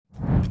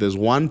there's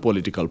one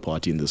political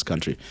party in this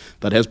country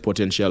that has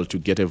potential to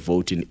get a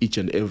vote in each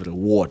and every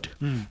ward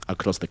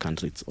across the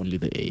country, it's only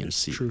the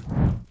ANC. True.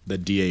 The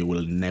DA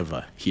will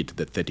never hit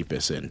the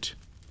 30%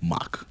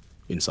 mark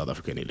in South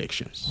African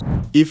elections.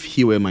 If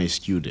he were my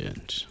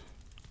student,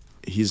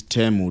 his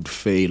term would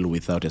fail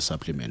without a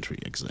supplementary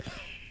exam.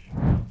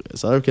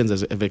 South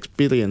Africans have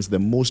experienced the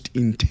most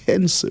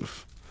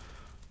intensive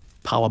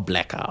power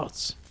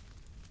blackouts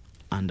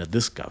under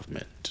this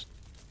government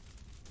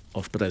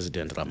of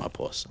President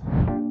Ramaphosa.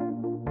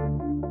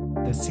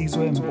 The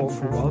Sizwe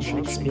Mpofu Welsh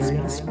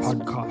Experience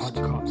Podcast.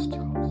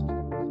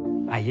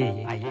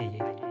 Aye.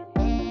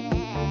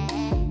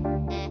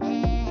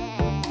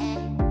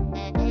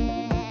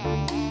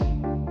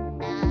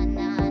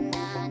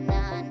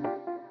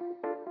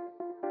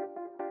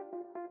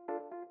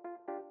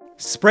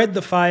 Spread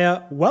the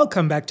fire.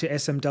 Welcome back to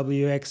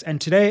SMWX.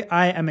 And today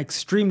I am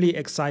extremely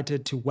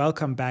excited to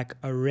welcome back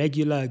a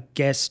regular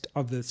guest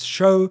of this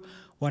show,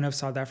 one of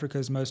South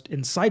Africa's most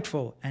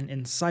insightful and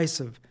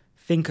incisive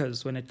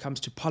thinkers when it comes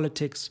to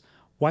politics,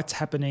 what's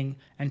happening.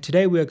 And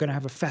today we are going to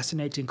have a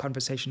fascinating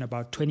conversation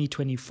about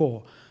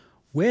 2024.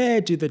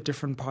 Where do the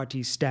different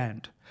parties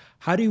stand?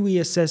 How do we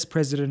assess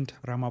President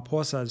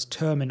Ramaphosa's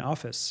term in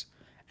office?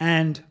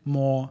 And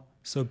more.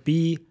 So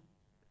be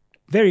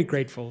very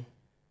grateful.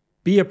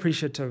 Be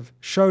appreciative,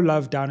 show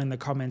love down in the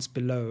comments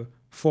below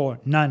for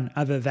none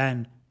other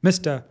than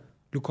Mr.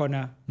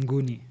 Lukhona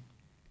Mnguni.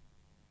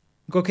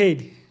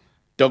 Nkokeli.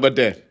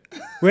 Dogote.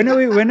 When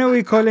are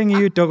we calling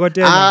you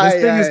Dogotela?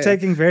 This thing is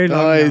taking very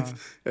long now.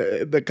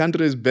 The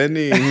country is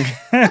burning.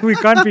 We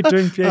can't be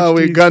doing PhDs.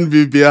 We can't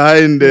be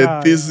behind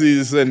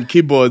theses and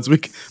keyboards.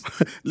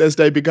 Lest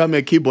I become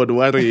a keyboard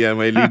warrior,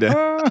 my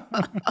leader.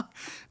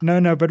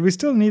 No, but we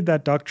still need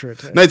that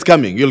doctorate. No, it's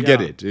coming. You'll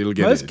get it.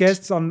 Most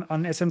guests on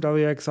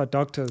SMWX are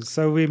doctors,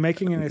 so we're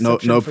making an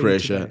exception. No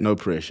pressure. No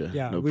pressure.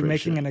 Yeah, we're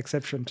making an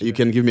exception. You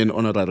can give me an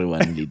honorary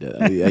one, leader.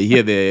 I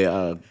hear they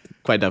are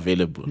quite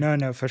available.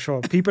 No, for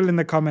sure. People in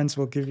the comments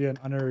will give you an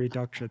honorary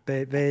doctorate.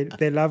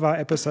 They love our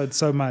episodes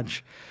so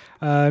much.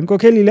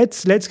 Nkokeli,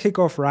 let's kick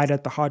off right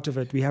at the heart of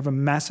it. We have a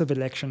massive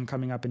election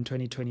coming up in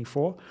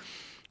 2024.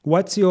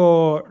 What's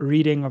your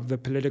reading of the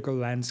political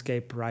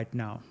landscape right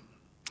now?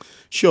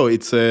 Sure.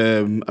 It's.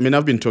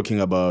 I've been talking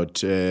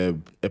about a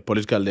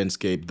political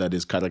landscape that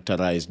is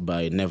characterized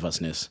by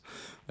nervousness,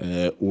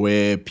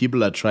 where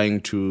people are trying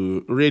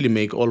to really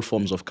make all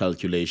forms of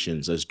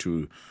calculations as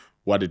to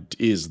what it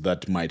is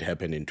that might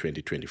happen in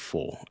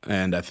 2024.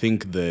 And I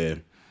think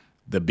the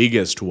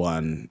biggest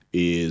one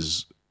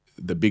is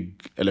the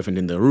big elephant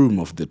in the room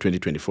of the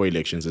 2024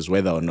 elections is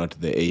whether or not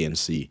the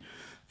ANC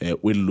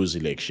will lose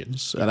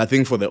elections. And I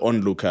think for the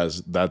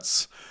onlookers,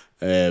 that's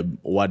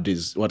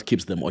what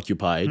keeps them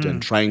occupied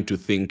and trying to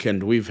think.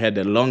 And we've had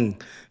a long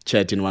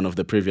chat in one of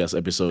the previous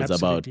episodes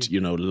about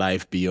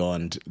life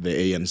beyond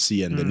the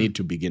ANC and the need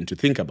to begin to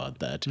think about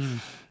that.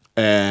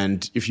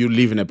 And if you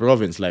live in a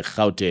province like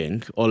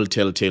Gauteng, all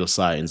telltale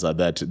signs are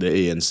that the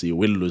ANC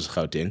will lose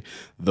Gauteng,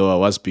 though I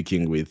was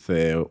speaking with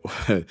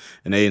an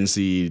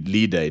ANC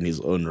leader in his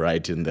own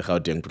right in the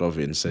Gauteng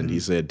province, and he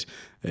said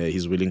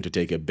he's willing to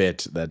take a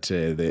bet that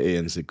the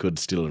ANC could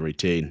still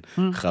retain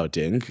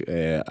Gauteng.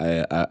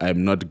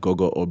 I'm not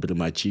Gogo Obri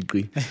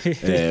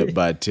Machikwi,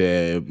 but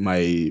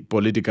my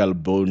political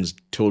bones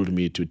told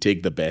me to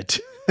take the bet.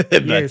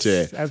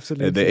 That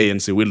absolutely. The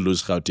ANC will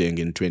lose Gauteng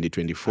in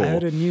 2024. I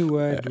heard a new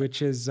word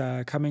which is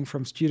coming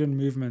from student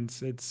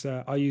movements. It's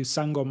are you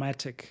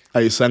sangomatic?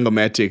 Are you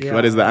sangomatic? Yeah,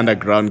 what is the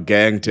underground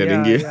gang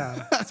telling you?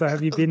 Yeah. So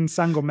have you been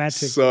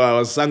sangomatic? So I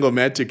was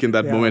sangomatic in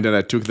that moment, and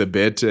I took the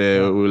bet.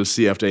 We'll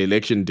see after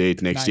election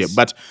date next year.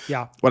 But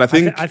what I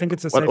think, I think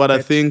it's a safe what bet.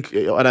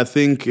 What I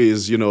think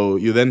is,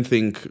 you then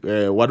think,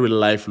 what will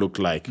life look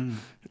like?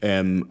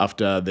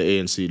 After the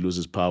ANC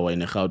loses power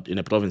in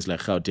a province like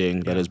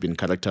Gauteng that has been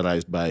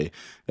characterized by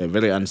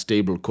very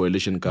unstable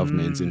coalition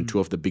governments in two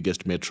of the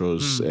biggest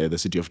metros, the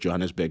city of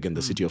Johannesburg and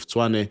the city of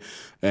Tshwane,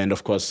 and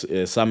of course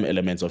some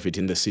elements of it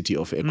in the city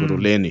of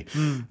Ekurhuleni.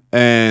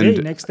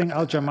 And next thing,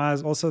 Al Jama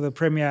is also the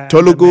premier.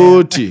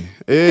 Toluguti,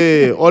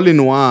 all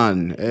in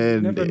one,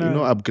 and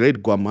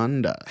upgrade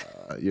Gwamanda.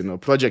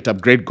 Project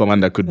Upgrade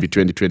Gwamanda could be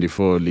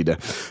 2024 leader,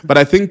 but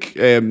I think.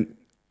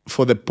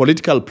 For the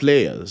political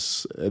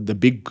players, the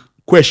big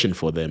question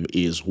for them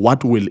is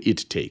what will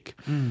it take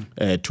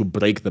to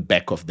break the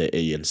back of the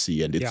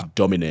ANC and its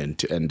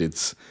dominant and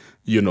its,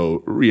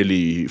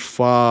 really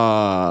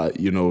far,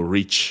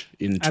 reach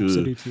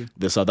into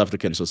the South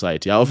African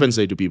society. I often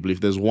say to people, if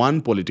there's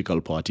one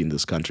political party in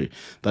this country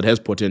that has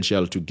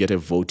potential to get a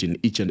vote in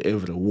each and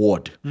every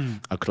ward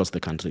across the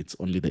country, it's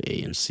only the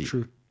ANC.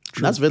 True.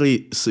 That's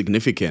very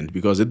significant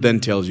because it then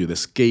tells you the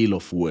scale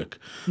of work.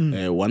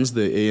 Once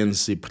the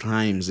ANC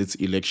primes its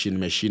election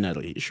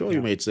machinery, sure,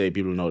 you might say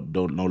people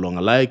don't no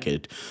longer like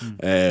it,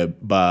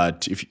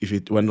 but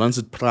once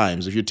it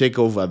primes, if you take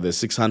over the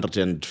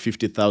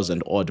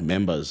 650,000 odd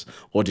members,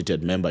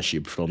 audited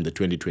membership from the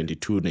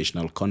 2022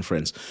 National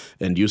Conference,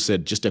 and you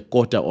said just a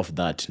quarter of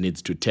that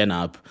needs to turn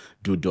up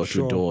do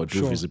door-to-door,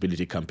 do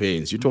visibility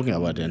campaigns. You're talking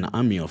about an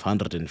army of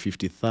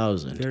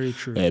 150,000 Very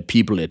true.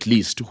 people at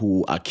least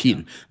who are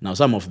keen. Now,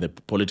 some of the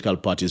political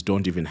parties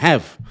don't even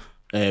have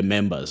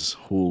members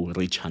who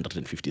reach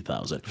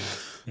 150,000.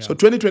 So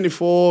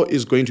 2024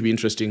 is going to be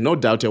interesting, no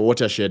doubt a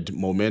watershed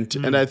moment.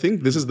 And I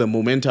think this is the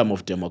momentum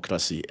of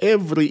democracy.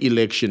 Every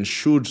election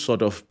should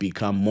sort of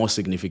become more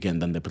significant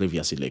than the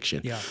previous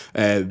election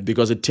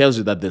because it tells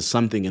you that there's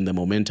something in the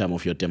momentum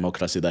of your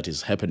democracy that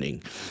is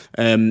happening.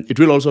 It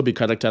will also be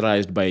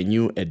characterized by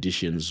new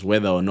additions,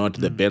 whether or not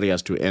the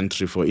barriers to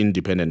entry for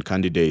independent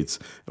candidates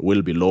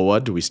will be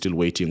lowered. We're still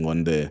waiting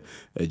on the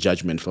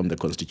judgment from the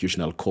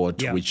Constitutional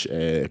Court, which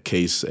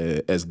case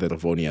as the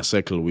Rivonia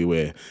Circle, we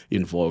were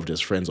involved as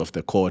friends of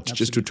the court,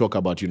 just to talk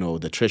about,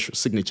 the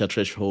signature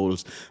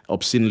thresholds,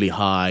 obscenely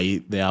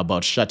high. They are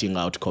about shutting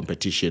out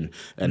competition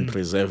and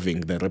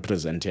preserving the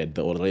represented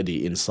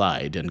already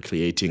inside and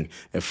creating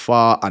a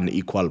far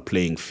unequal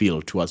playing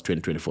field towards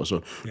 2024.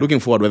 So looking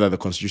forward whether the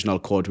Constitutional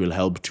Court will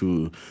help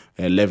to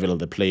level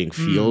the playing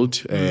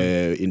field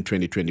in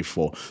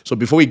 2024. So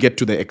before we get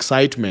to the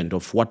excitement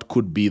of what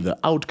could be the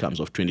outcomes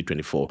of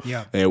 2024,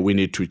 we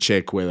need to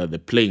check whether the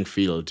playing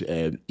field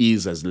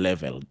is as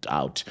leveled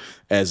out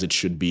as it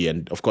should be.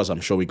 And of course,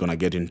 I'm sure we're going to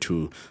get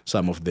into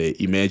some of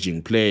the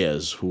emerging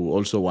players who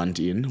also want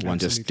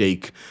a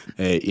stake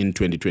in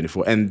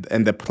 2024. And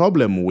the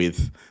problem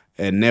with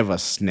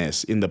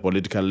nervousness in the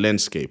political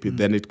landscape,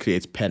 then it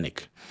creates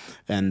panic.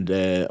 And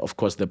of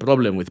course, the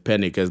problem with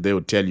panic, as they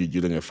would tell you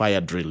during a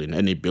fire drill in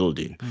any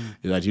building,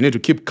 is that you need to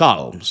keep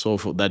calm so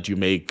that you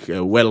make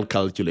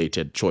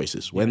well-calculated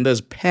choices. When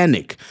there's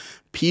panic,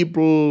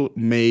 people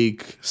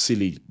make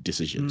silly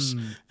decisions.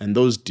 And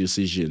those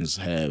decisions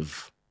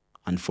have,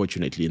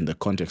 unfortunately, in the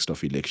context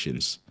of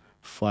elections,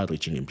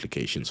 far-reaching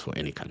implications for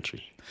any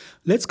country.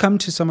 Let's come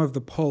to some of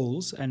the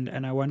polls, and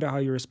I wonder how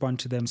you respond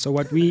to them. So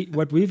what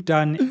we've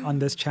done on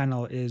this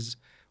channel is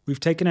we've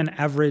taken an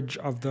average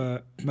of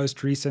the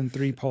most recent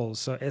 3 polls,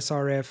 so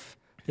SRF,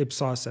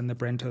 Ipsos, and the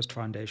Brenthurst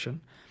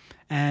Foundation.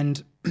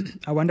 And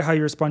I wonder how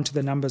you respond to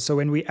the numbers. So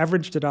when we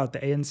averaged it out, the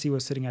ANC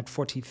was sitting at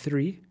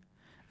 43,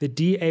 the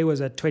DA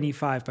was at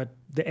 25, but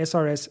the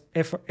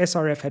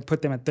SRF had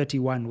put them at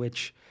 31,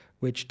 which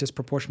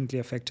disproportionately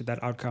affected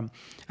that outcome.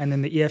 And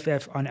then the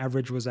EFF on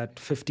average was at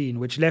 15,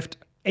 which left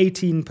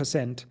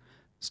 18%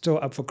 still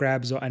up for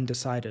grabs or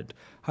undecided.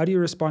 How do you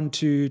respond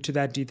to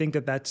that? Do you think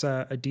that that's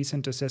a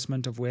decent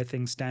assessment of where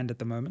things stand at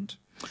the moment?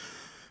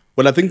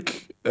 Well, I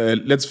think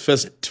let's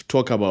first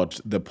talk about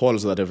the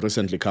polls that have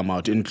recently come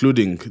out,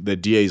 including the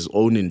DA's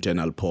own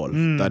internal poll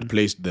that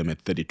placed them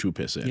at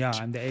 32%. Yeah,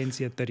 and the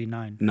ANC at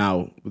 39%.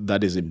 Now,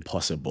 that is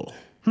impossible.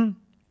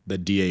 The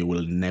DA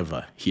will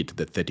never hit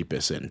the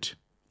 30%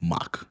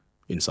 mark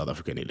in South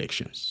African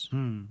elections.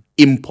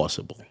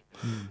 Impossible.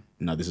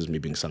 Now, this is me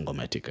being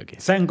sangomatic again.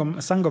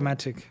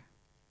 Sangomatic.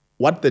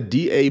 What the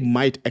DA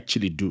might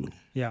actually do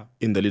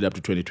in the lead up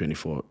to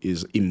 2024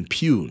 is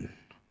impugn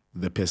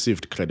the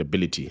perceived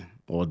credibility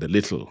or the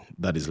little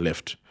that is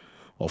left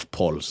of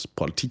polls,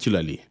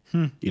 particularly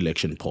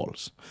election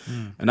polls.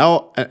 And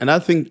I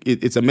think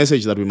it's a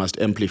message that we must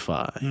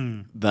amplify,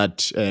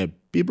 that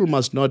people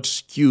must not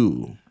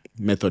skew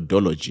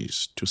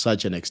methodologies to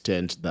such an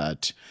extent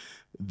that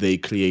they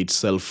create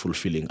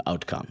self-fulfilling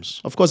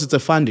outcomes. Of course, it's a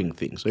funding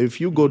thing. So if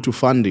you go to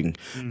funding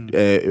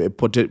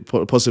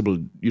possible,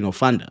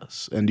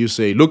 funders, and you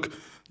say, look,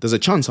 there's a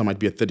chance I might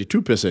be at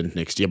 32%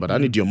 next year, but I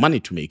need your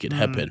money to make it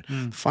happen.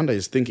 Funder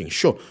is thinking,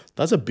 sure,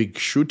 that's a big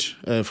shoot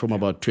from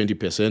about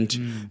 20%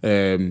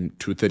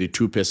 to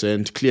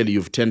 32%. Clearly,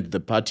 you've turned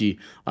the party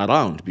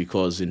around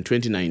because in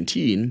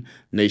 2019,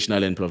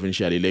 national and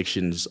provincial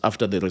elections,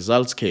 after the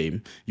results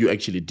came, you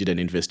actually did an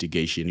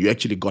investigation. You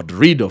actually got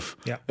rid of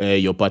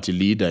your party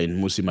leader in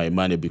Mmusi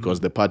Maimane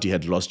because the party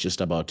had lost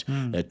just about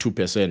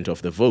 2%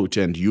 of the vote,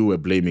 and you were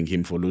blaming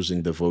him for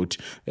losing the vote,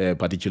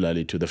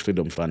 particularly to the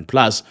Freedom Front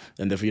Plus.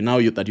 And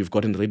now that you've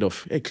gotten rid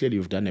of, clearly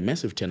you've done a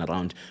massive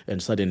turnaround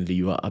and suddenly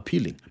you are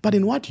appealing. But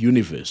in what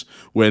universe,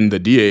 when the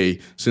DA,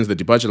 since the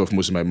departure of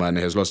Mmusi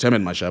Maimane, has lost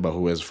Herman Mashaba,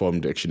 who has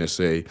formed Action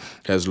SA,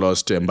 has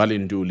lost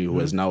Mbali Nduli, who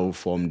has now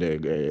formed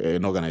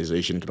an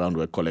organization,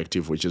 Groundwork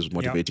Collective, which is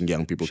motivating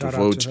young people to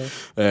vote,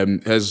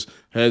 has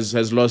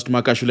lost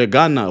Makashule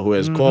Ghana, who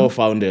has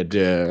co-founded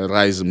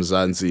Rise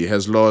Mzansi,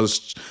 has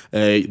lost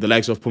the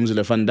likes of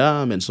Phumzile van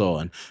Dam and so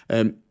on.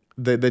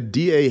 The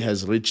DA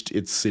has reached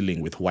its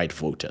ceiling with white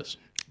voters.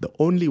 The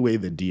only way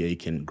the DA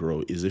can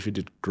grow is if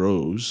it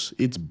grows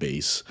its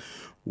base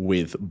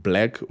with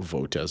black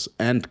voters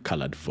and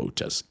colored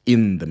voters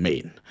in the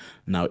main.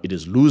 Now, it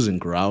is losing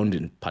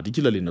ground,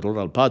 particularly in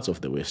rural parts of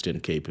the Western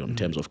Cape, in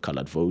terms of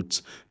colored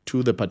votes,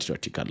 to the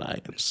Patriotic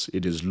Alliance.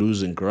 It is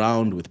losing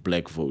ground with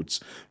black votes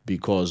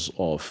because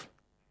of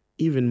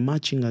even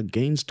marching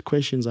against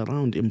questions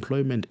around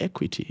employment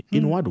equity.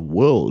 In what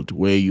world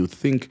where you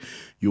think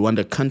you want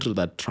a country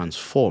that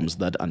transforms,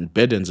 that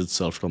unburdens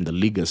itself from the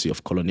legacy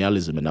of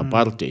colonialism and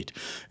apartheid,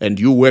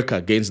 and you work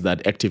against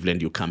that actively and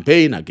you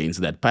campaign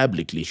against that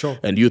publicly,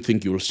 and you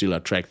think you will still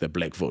attract the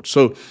black vote?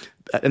 So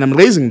and I'm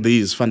raising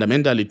these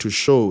fundamentally to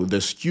show the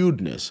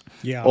skewedness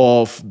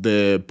of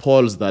the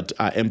polls that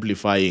are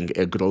amplifying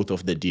a growth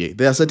of the DA.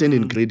 There are certain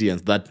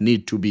ingredients that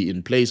need to be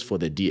in place for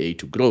the DA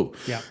to grow.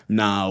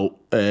 Now,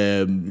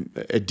 a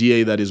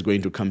DA that is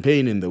going to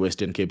campaign in the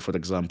Western Cape, for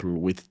example,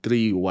 with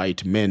 3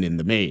 white men in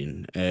the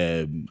main,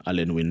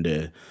 Alan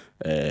Winde,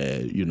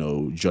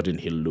 Jordan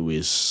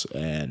Hill-Lewis,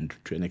 and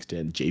to an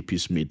extent J.P.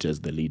 Smith as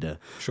the leader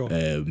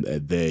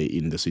there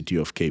in the city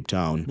of Cape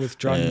Town, with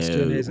John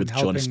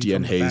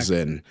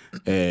Steenhuisen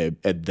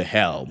at the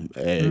helm.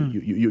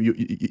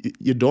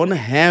 You don't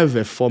have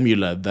a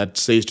formula that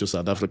says to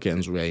South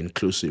Africans we are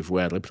inclusive,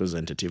 we are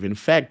representative. In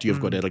fact, you've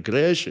got a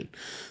regression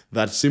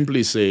that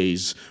simply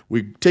says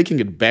we're taking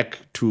it back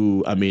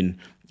to,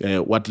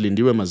 what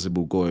Lindiwe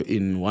Mazibuko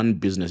in one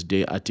Business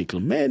Day article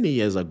many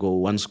years ago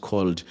once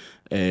called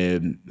a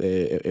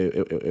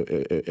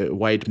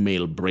white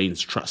male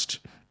brains trust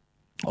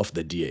of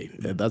the DA.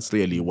 That's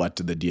really what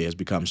the DA has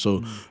become.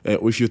 So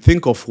if you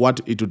think of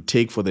what it would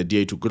take for the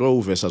DA to grow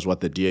versus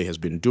what the DA has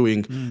been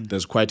doing,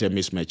 there's quite a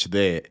mismatch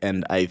there.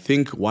 And I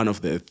think one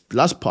of the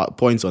last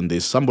points on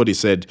this, somebody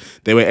said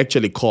they were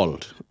actually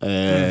called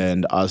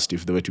and asked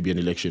if there were to be an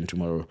election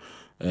tomorrow.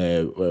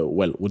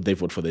 Would they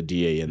vote for the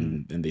DA?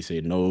 And they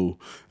say no.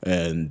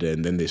 And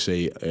then they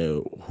say,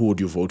 who would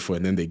you vote for?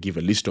 And then they give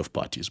a list of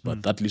parties.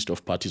 But that list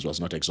of parties was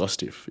not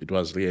exhaustive. It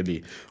was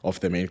really of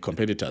the main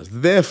competitors.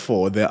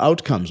 Therefore, the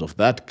outcomes of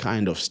that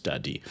kind of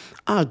study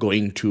are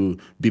going to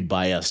be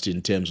biased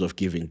in terms of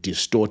giving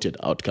distorted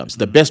outcomes.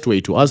 The best way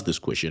to ask this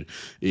question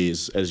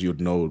is, as you'd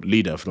know,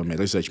 leader, from a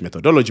research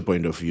methodology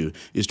point of view,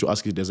 is to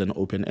ask it as an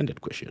open-ended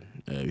question.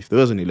 If there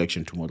was an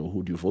election tomorrow,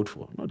 who do you vote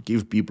for? Not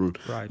give people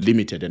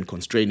limited and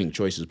constraining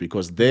choices,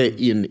 because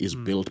therein is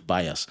built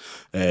bias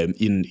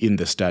in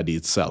the study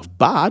itself.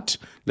 But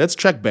let's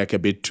track back a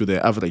bit to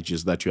the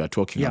averages that you are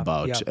talking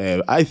about.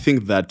 I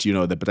think that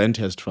the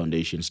Brenthurst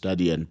Foundation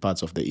study and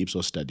parts of the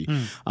Ipsos study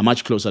are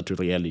much closer to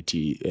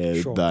reality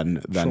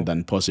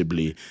than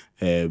possibly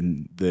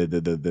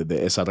the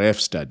SRF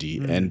study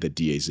and the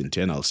DA's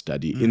internal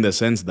study, in the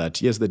sense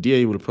that, yes, the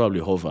DA will probably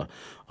hover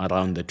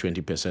around the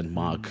 20%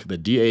 mark. The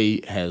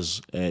DA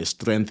has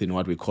strength in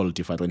what we call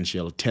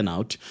differential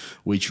turnout,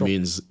 which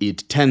means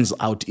it turns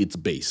out its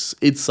base.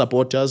 Its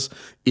supporters,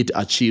 it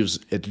achieves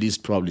at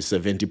least probably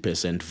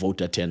 70%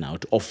 voter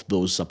turnout of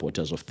those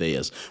supporters of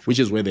theirs, which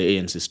is where the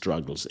ANC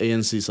struggles.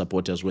 ANC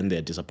supporters, when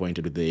they're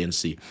disappointed with the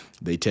ANC,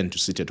 they tend to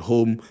sit at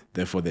home.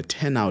 Therefore, the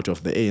turnout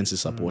of the ANC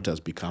supporters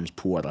becomes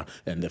poorer,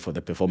 and therefore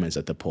the performance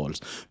at the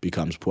polls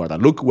becomes poorer.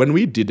 Look, when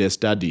we did a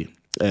study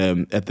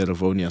at the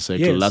Rivonia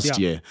Circle last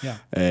year,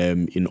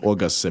 in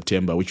August,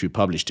 September, which we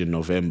published in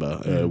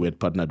November, we had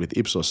partnered with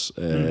Ipsos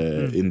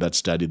in that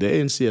study. The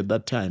ANC at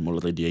that time,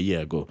 already a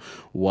year ago,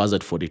 was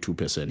at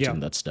 42% in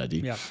that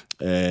study.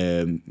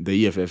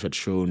 The EFF had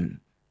shown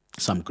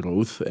some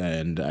growth,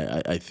 and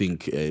I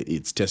think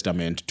it's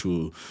testament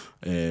to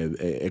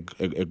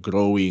a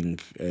growing,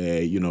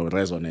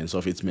 resonance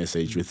of its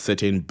message with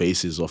certain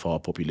bases of our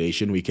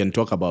population. We can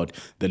talk about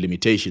the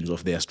limitations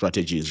of their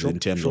strategies in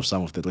terms of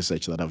some of the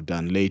research that I've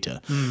done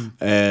later.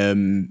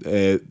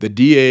 The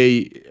DA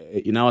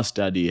in our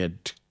study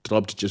had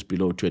dropped just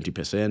below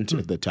 20%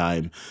 at the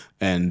time.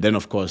 And then,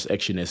 of course,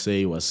 Action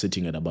SA was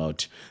sitting at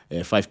about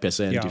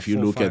 5%. If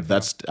you look at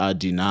that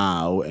study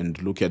now and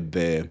look at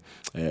the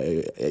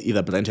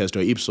either Brenthurst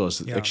or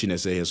Ipsos, Action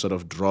SA has sort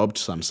of dropped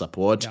some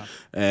support.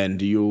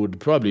 And you would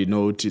probably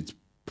note it's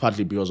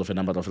partly because of a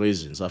number of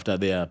reasons. After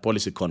their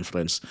policy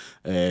conference,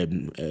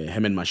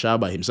 Herman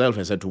Mashaba himself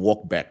has had to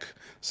walk back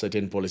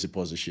certain policy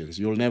positions.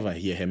 You'll never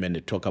hear Herman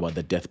talk about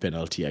the death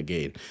penalty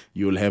again.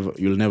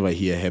 You'll never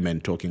hear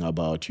Herman talking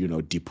about,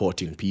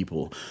 deporting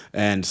people.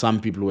 And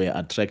some people were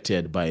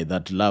attracted by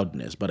that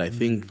loudness. But I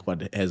think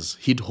what has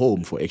hit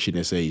home for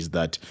Action SA is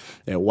that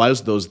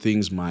whilst those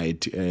things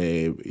might,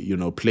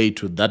 play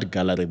to that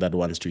gallery that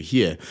wants to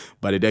hear,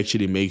 but it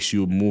actually makes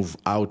you move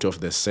out of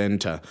the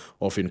center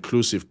of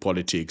inclusive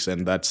politics,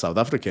 and that South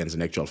Africans,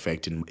 in actual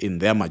fact, in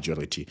their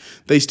majority,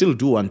 they still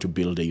do want to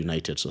build a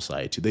united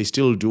society. They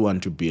still do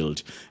want to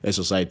build a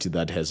society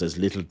that has as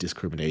little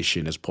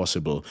discrimination as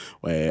possible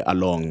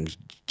along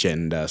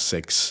gender,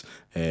 sex,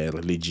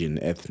 religion,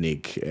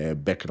 ethnic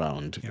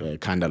background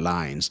kind of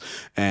lines.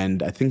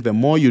 And I think the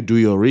more you do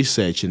your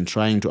research in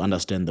trying to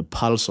understand the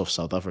pulse of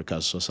South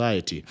Africa's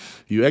society,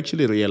 you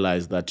actually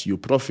realize that you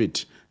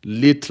profit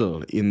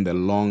little in the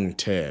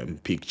long-term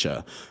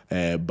picture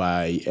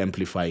by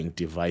amplifying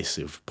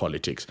divisive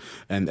politics.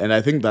 And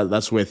I think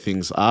that's where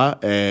things are.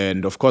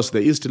 And of course,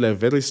 there is still a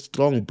very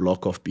strong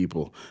block of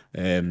people.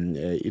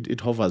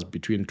 It hovers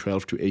between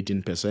 12 to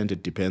 18%.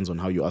 It depends on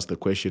how you ask the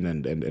question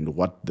and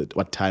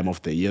what time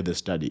of the year the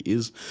study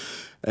is.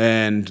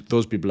 And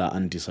those people are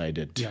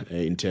undecided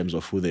in terms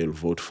of who they'll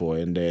vote for.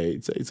 And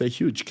it's a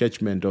huge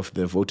catchment of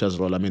the voters'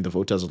 roll. I mean, the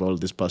voters' roll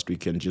this past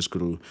weekend just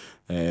grew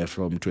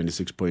from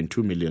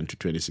 26.2 million to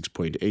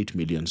 26.8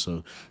 million.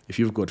 So if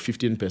you've got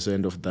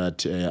 15% of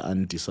that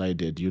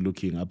undecided, you're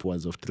looking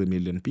upwards of 3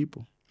 million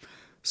people.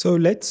 So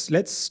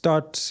let's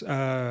start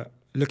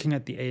looking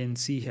at the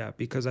ANC here,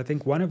 because I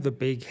think one of the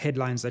big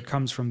headlines that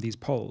comes from these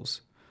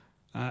polls,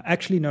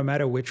 actually, no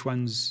matter which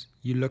ones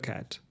you look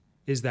at,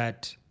 is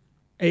that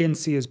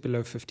ANC is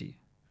below 50.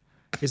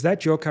 Is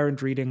that your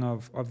current reading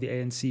of the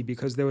ANC?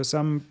 Because there was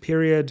some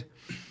period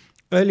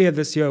earlier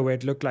this year where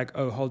it looked like,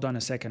 oh, hold on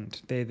a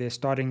second, they're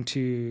starting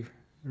to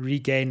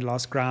regain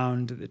lost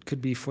ground. It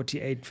could be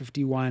 48,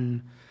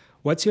 51.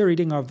 What's your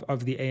reading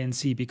of the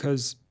ANC?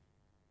 Because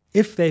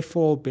if they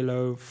fall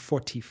below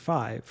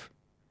 45,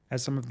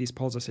 as some of these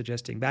polls are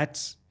suggesting,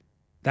 that's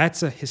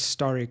a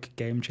historic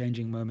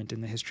game-changing moment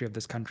in the history of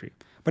this country.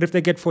 But if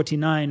they get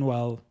 49,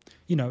 well,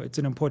 it's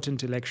an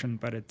important election,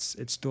 but it's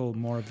still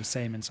more of the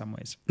same in some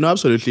ways. No,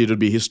 absolutely. It would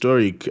be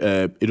historic.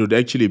 It would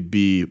actually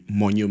be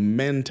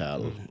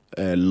monumental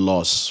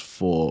loss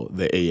for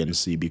the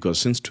ANC, because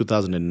since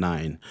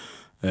 2009,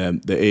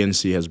 the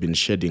ANC has been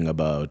shedding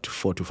about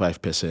 4 to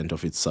 5%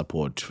 of its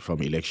support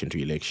from election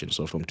to election.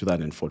 So from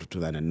 2004 to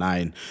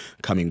 2009,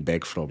 coming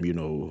back from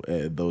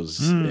those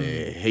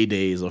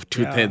heydays of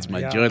two-thirds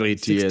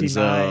majority and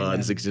so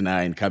on,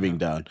 69 coming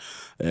down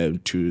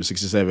to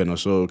 67 or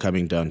so,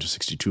 coming down to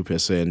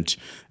 62%,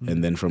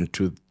 and then from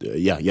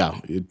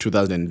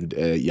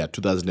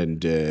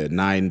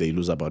 2009 they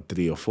lose about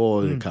 3 or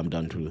 4, they come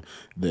down to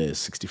the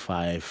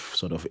 65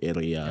 sort of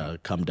area,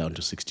 come down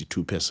to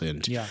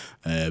 62%.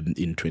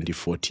 In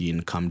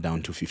 2014, come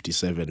down to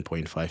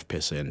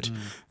 57.5%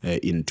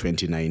 in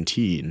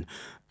 2019.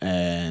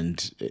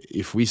 And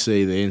if we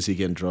say the ANC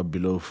can drop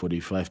below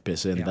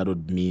 45%, that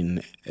would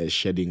mean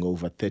shedding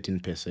over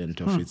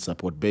 13% of its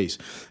support base.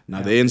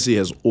 Now, the ANC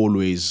has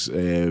always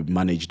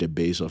managed a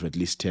base of at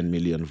least 10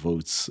 million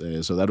votes.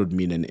 So that would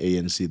mean an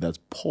ANC that's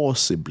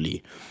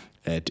possibly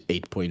at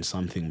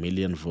 8-point-something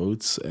million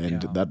votes,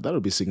 and that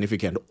would be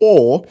significant.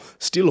 Or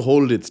still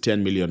hold its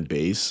 10 million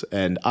base,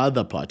 and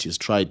other parties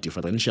try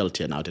differential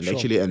turnout and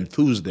actually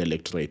enthuse the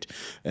electorate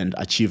and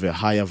achieve a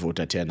higher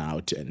voter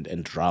turnout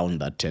and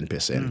round that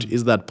 10%.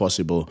 Is that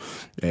possible?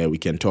 We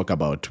can talk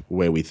about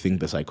where we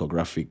think the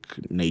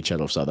psychographic nature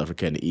of South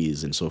African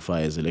is insofar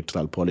as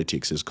electoral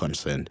politics is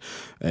concerned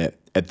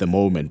at the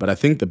moment. But I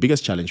think the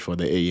biggest challenge for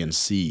the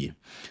ANC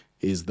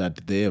is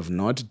that they have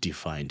not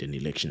defined an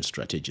election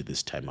strategy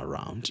this time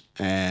around.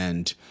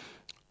 And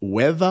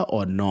whether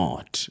or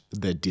not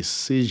the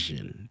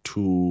decision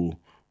to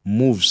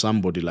move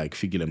somebody like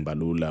Fikile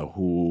Mbalula,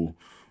 who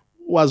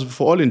was,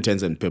 for all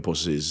intents and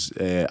purposes,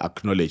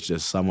 acknowledged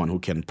as someone who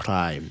can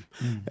prime,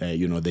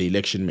 the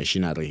election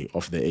machinery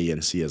of the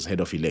ANC as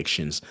head of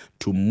elections,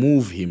 to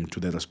move him to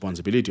the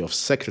responsibility of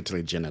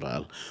Secretary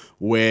General,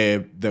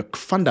 where the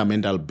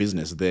fundamental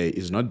business there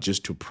is not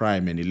just to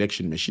prime an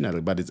election machinery,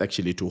 but it's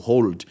actually to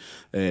hold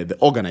the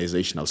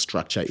organizational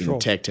structure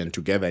intact and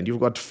together. And you've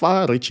got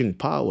far-reaching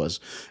powers.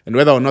 And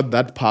whether or not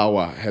that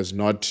power has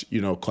not,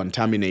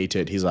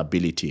 contaminated his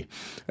ability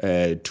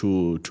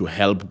to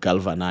help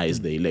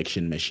galvanize the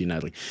election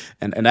machinery.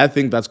 And I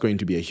think that's going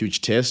to be a huge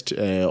test.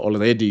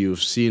 Already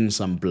you've seen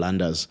some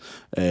blunders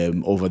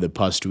over the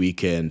past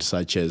weekend,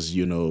 such as,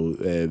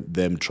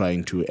 them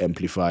trying to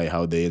amplify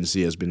how the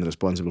ANC has been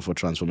responsible for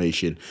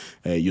transformation,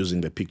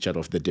 using the picture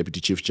of the Deputy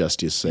Chief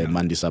Justice,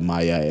 Mandisa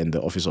Maya, and the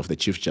Office of the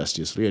Chief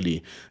Justice,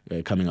 really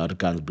coming out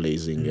guns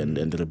blazing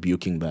and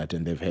rebuking that.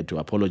 And they've had to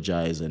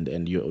apologize and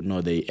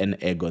they an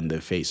egg on their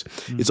face.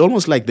 It's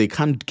almost like they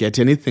can't get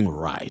anything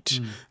right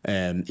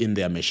in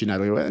their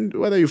machinery. And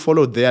whether you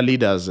follow their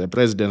leaders,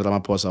 President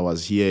Ramaphosa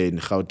was here in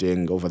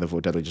Gauteng over the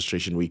voter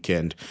registration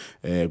weekend.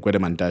 Gwede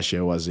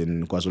Mantashe was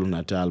in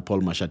KwaZulu-Natal.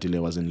 Paul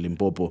Mashatile was in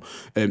Limpopo.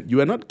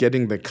 You are not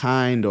getting the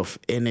kind of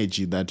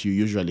energy that you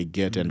usually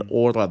get and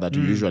aura that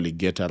you usually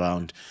get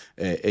around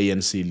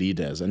ANC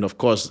leaders. And of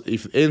course,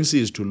 if ANC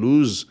is to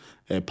lose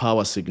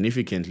power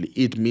significantly,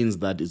 it means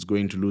that it's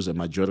going to lose a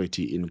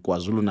majority in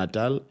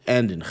KwaZulu-Natal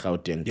and in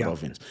Gauteng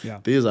province.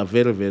 These are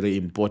very, very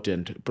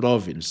important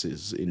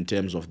provinces in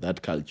terms of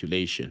that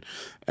calculation.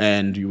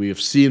 And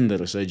we've seen the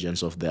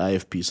resurgence of the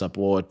IFP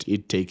support,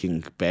 it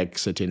taking back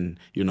certain,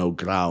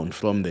 ground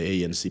from the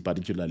ANC,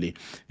 particularly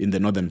in the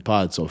northern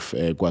parts of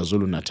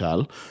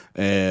KwaZulu-Natal.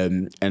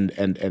 And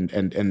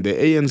the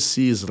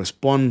ANC's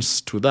response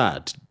to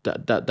that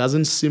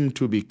doesn't seem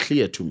to be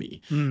clear to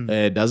me.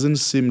 Doesn't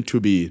seem to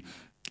be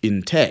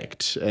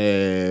intact,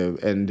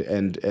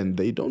 and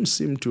they don't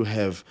seem to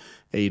have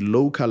a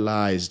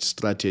localized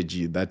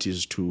strategy that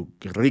is to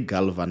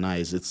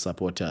re-galvanize its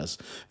supporters.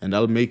 And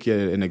I'll make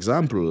an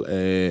example.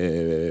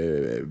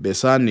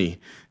 Besani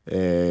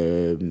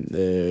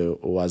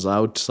was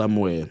out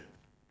somewhere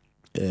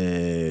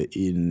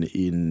in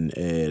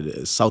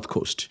South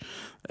Coast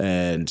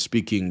and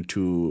speaking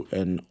to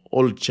an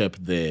old chap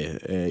there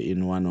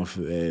in one of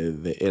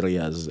the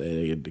areas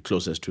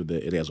closest to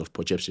the areas of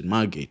Potchefstroom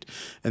Margate.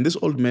 And this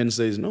old man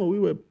says, no, we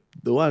were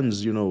the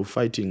ones,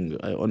 fighting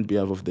on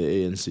behalf of the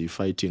ANC,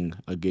 fighting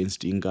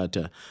against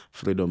Inkatha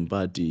Freedom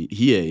Party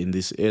here in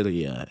this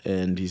area.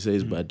 And he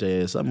says, but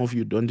some of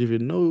you don't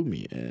even know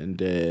me. And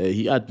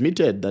he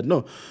admitted that,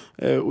 no,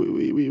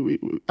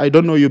 I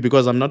don't know you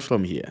because I'm not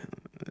from here.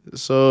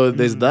 So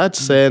there's that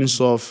sense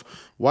of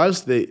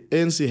whilst the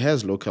ANC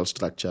has local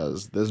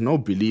structures, there's no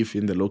belief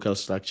in the local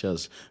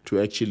structures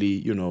to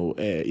actually,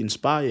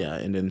 inspire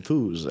and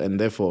enthuse, and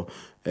therefore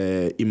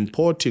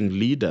importing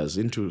leaders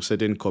into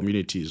certain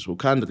communities who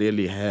can't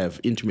really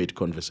have intimate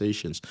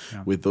conversations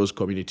with those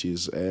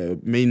communities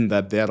mean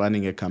that they're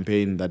running a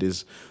campaign that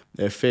is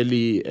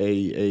fairly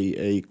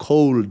a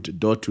cold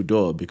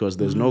door-to-door, because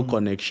there's no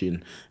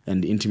connection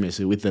and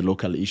intimacy with the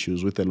local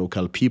issues, with the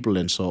local people,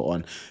 and so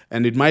on.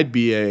 And it might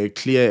be a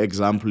clear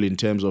example in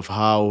terms of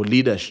how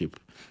leadership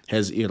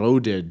has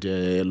eroded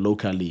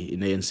locally in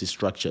ANC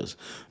structures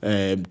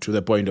to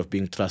the point of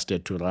being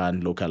trusted to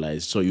run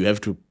localized. So you have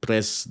to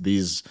press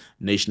these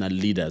national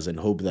leaders and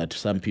hope that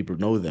some people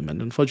know them. And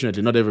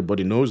unfortunately, not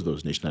everybody knows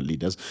those national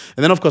leaders.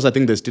 And then, of course, I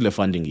think there's still a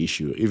funding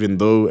issue, even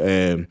though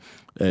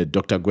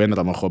Dr. Cyril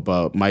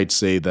Ramaphosa might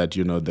say that,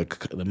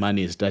 the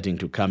money is starting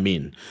to come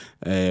in.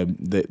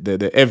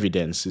 The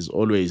evidence is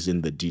always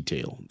in the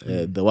detail.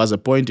 There was a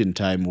point in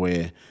time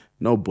where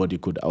nobody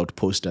could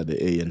outposter the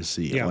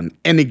ANC on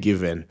any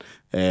given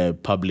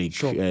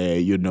public,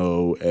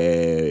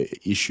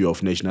 issue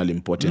of national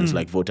importance,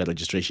 like voter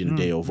registration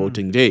day or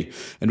voting day.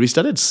 And we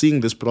started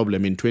seeing this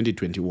problem in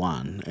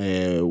 2021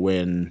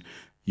 when,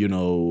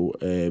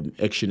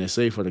 Action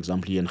SA, for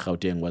example, here in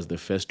Gauteng was the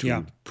first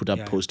to put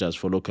up posters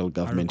for local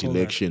government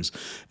elections.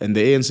 And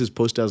the ANC's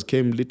posters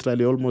came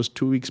literally almost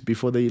 2 weeks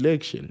before the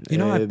election.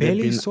 I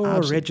barely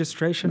saw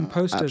registration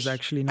posters,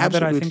 actually, now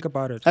that I think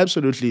about it.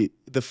 Absolutely.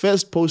 The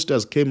first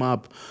posters came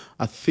up,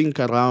 I think,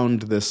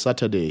 around the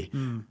Saturday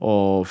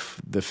of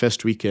the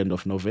first weekend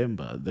of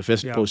November, the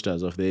first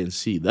posters of the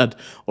ANC. That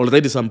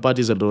already some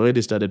parties had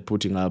already started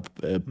putting up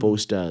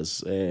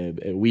posters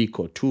a week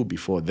or two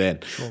before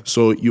then. Sure.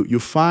 So you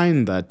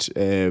find that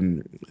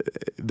the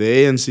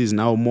ANC is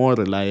now more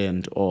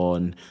reliant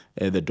on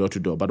the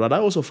door-to-door. But what I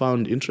also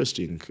found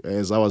interesting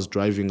as I was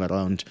driving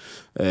around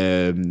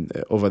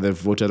over the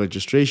voter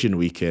registration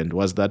weekend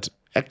was that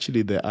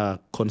actually there are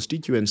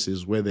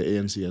constituencies where the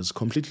ANC has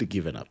completely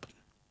given up.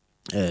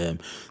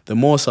 The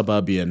more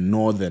suburban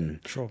northern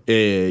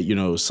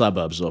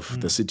suburbs of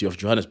the city of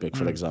Johannesburg,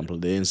 for example,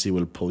 the ANC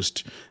will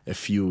post a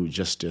few,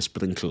 just a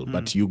sprinkle,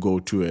 but you go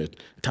to a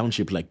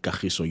township like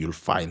Kagiso, you'll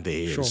find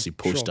the ANC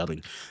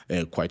postering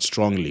quite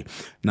strongly.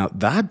 Now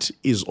that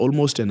is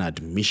almost an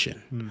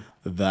admission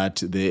that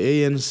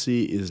the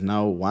ANC is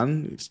now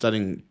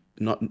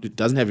it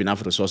doesn't have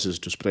enough resources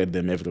to spread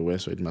them everywhere,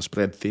 so it must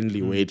spread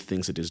thinly where it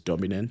thinks it is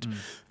dominant.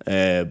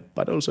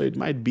 But also it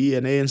might be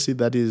an ANC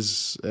that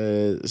is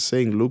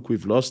saying, look,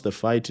 we've lost the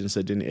fight in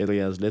certain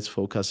areas, let's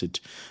focus it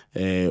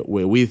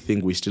where we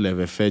think we still have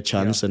a fair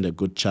chance and a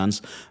good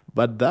chance.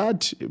 But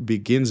that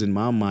begins, in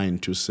my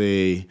mind, to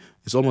say,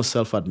 it's almost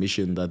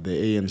self-admission that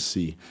the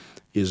ANC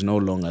is no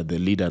longer the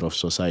leader of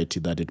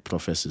society that it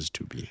professes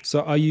to be.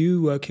 So are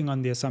you working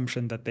on the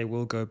assumption that they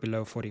will go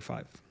below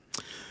 45?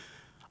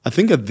 I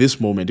think at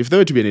this moment, if there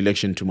were to be an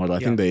election tomorrow, I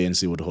think the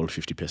ANC would hold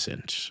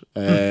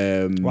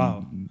 50%.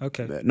 Wow.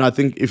 Okay. No, I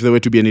think if there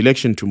were to be an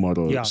election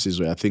tomorrow,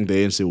 Sizwe, I think the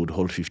ANC would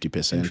hold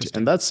 50%.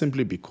 And that's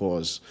simply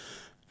because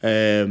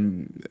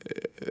the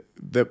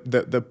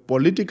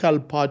political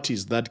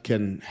parties that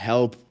can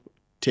help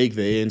take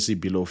the ANC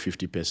below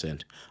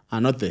 50% are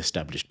not the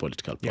established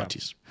political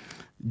parties.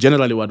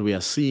 Generally, what we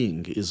are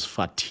seeing is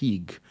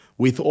fatigue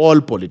with all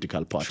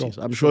political parties.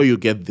 I'm sure you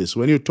get this.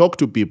 When you talk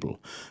to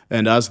people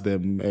and ask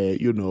them,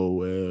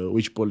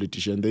 which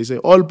politician, they say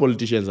all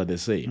politicians are the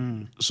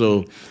same.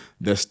 So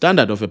the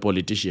standard of a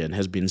politician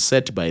has been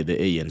set by the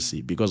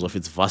ANC because of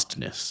its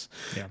vastness.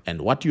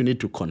 And what you need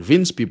to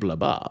convince people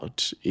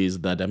about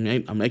is that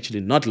I'm actually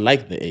not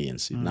like the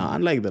ANC. Now,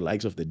 unlike the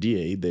likes of the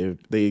DA,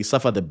 they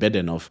suffer the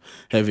burden of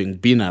having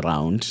been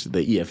around.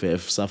 The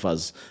EFF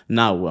suffers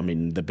now,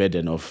 the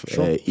burden of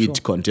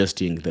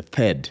contesting the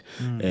third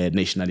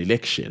national election.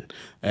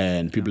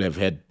 And people have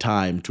had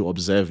time to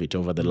observe it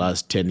over the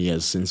last 10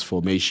 years since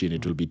formation.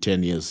 It will be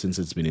 10 years since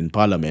it's been in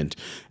parliament,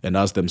 and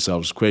ask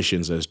themselves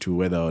questions as to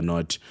whether or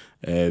not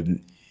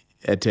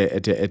at a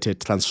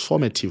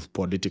transformative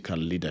political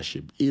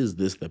leadership, is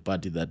this the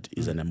party that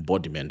is an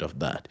embodiment of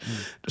that?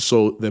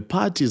 So the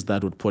parties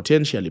that would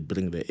potentially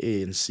bring the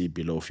ANC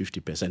below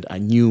 50% are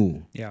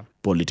new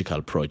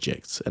political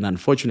projects. And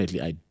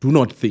unfortunately, I do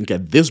not think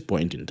at this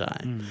point in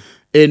time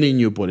any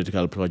new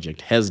political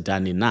project has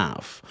done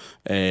enough.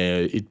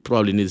 It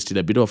probably needs still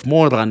a bit of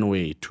more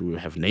runway to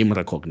have name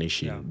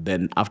recognition.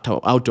 Then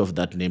out of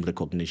that name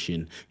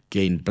recognition,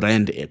 gain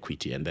brand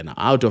equity, and then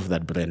out of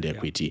that brand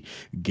equity,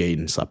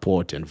 gain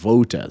support and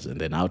voters,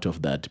 and then out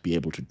of that, be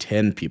able to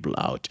turn people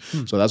out.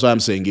 So that's why I'm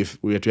saying if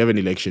we were to have an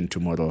election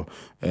tomorrow,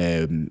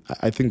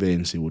 I think the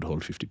ANC would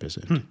hold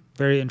 50%.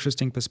 Very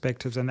interesting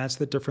perspectives, and that's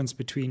the difference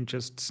between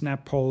just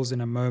snap polls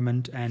in a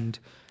moment and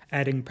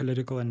adding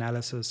political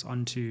analysis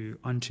onto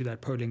that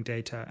polling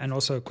data, and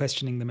also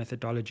questioning the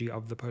methodology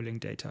of the polling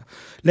data.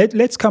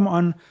 Let's come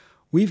on.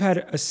 We've had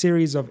a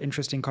series of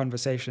interesting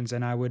conversations,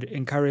 and I would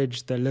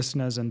encourage the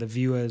listeners and the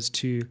viewers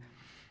to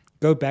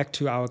go back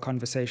to our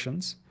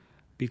conversations,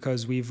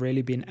 because we've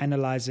really been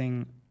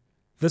analyzing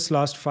this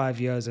last 5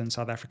 years in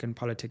South African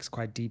politics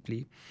quite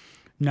deeply.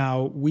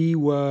 Now, we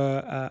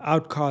were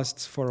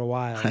outcasts for a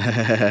while.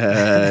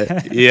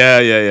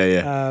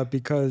 Yeah.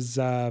 Because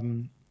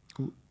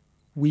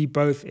we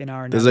both in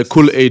our There's analysis... a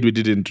Kool-Aid we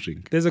didn't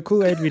drink. There's a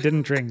Kool-Aid we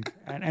didn't drink.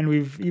 And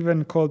we've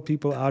even called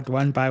people out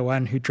one by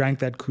one who drank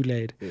that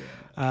Kool-Aid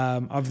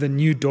of the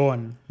new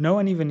dawn. No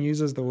one even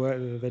uses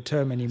the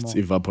term anymore. It's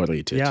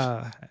evaporated.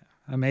 Yeah,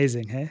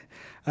 amazing, hey?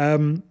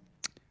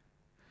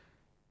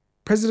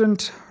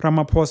 President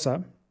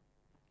Ramaphosa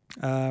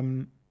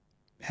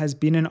has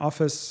been in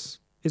office,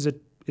 is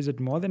it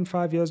more than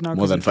 5 years now?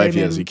 More than 5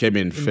 years. He came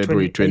in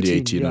February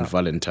 2018 on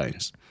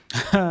Valentine's.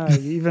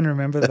 You even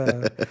remember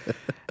that.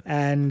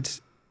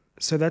 And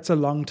so that's a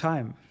long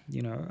time,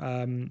 you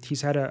know.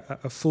 He's had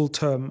a full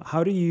term.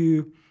 How do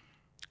you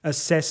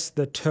assess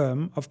the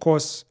term? Of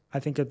course, I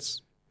think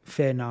it's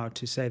fair now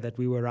to say that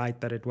we were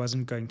right, that it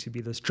wasn't going to be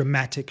this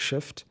dramatic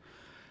shift.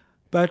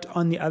 But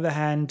on the other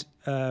hand,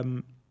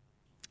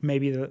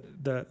 maybe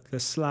the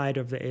slide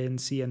of the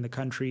ANC and the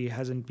country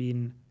hasn't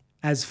been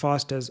as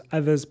fast as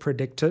others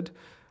predicted.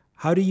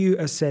 How do you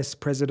assess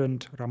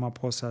President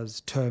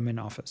Ramaphosa's term in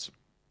office?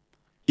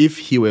 If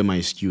he were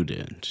my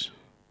student,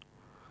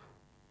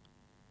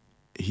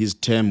 his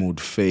term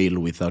would fail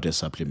without a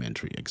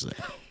supplementary exam.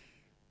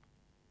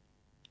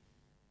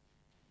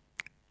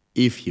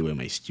 If he were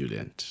my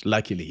student.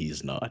 Luckily, he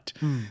is not.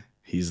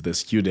 He's the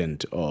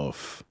student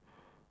of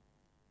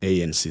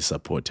ANC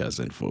supporters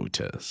and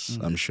voters.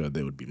 I'm sure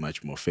they would be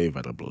much more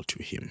favorable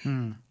to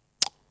him.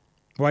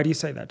 Why do you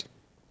say that?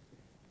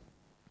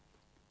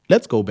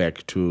 Let's go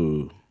back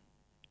to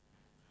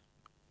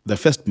the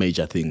first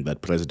major thing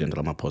that President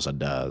Ramaphosa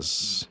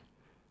does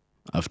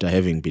after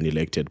having been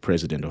elected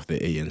president of the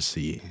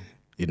ANC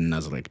in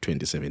Nasrec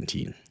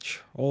 2017.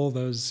 All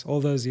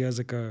those years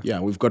ago. Yeah,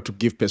 we've got to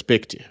give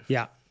perspective.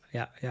 Yeah.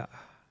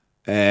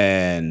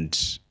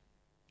 And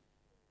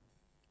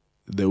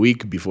the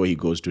week before he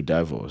goes to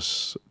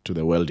Davos, to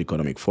the World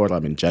Economic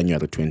Forum in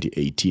January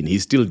 2018,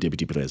 he's still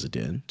deputy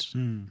president.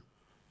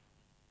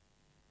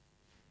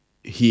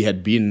 He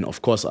had been,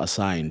 of course,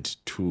 assigned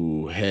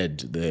to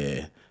head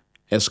the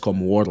ESCOM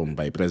war room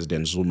by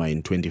President Zuma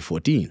in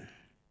 2014.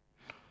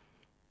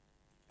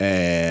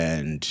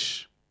 And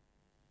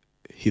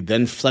he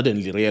then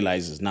suddenly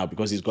realizes now,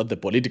 because he's got the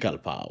political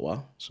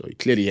power, so he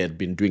clearly had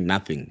been doing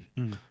nothing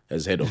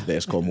as head of the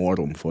ESCOM war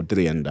room for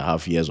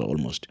 3.5 years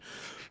almost.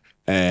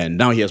 And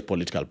now he has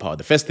political power.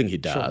 The first thing he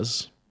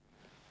does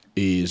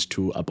is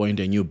to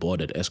appoint a new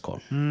board at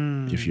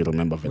ESCOM, if you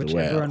remember very Which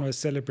well. everyone was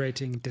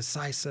celebrating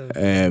decisive.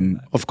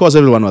 Of course,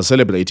 everyone was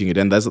celebrating it,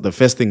 and that's the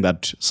first thing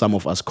that some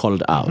of us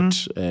called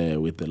out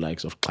with the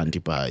likes of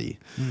Kantipai,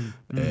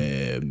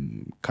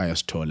 Kaya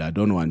Stola. I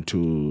don't want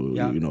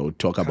to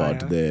talk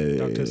about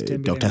the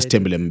Dr.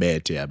 Stembele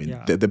Mbete. I mean,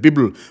 the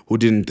people who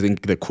didn't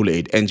drink the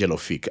Kool-Aid, Angelo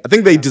Fick. I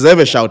think they deserve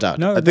a shout out.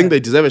 They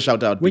deserve a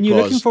shout out. When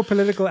you're looking for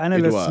political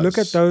analysts, look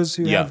at those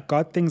who have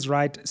got things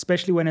right,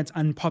 especially when it's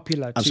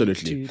unpopular.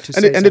 Absolutely.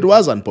 And it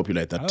was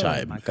unpopular at that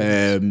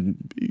time.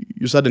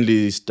 You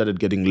suddenly started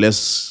getting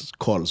less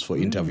calls for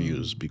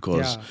interviews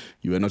because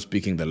you were not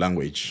speaking the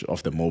language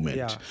of the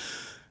moment.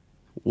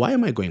 Why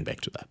am I going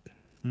back to that?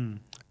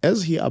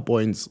 As he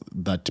appoints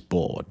that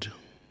board,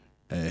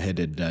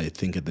 headed, I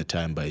think at the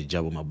time, by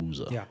Jabu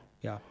Mabuza,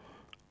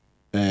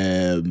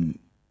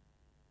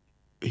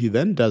 he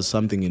then does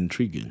something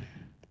intriguing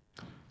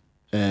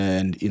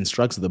and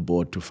instructs the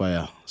board to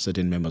fire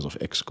certain members of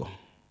EXCO.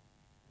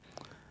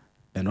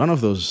 And one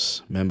of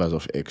those members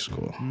of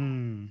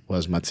EXCO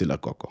was Matshela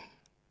Koko.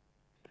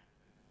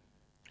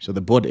 So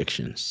the board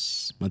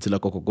actions. Matshela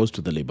Koko goes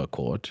to the labor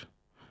court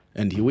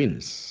and he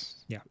wins.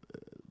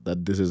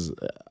 That this is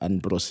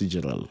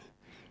unprocedural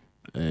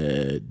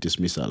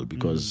dismissal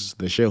because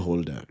the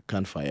shareholder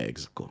can't fire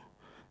EXCO.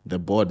 The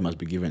board must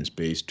be given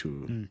space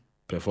to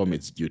perform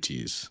its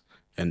duties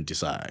and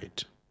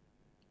decide.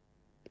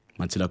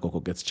 Matshela Koko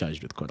gets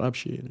charged with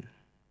corruption.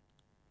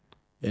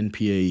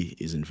 NPA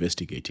is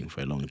investigating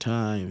for a long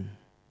time.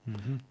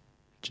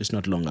 Just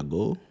not long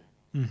ago,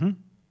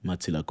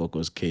 Matshela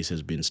Koko's case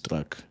has been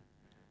struck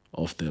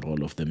off the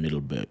roll of the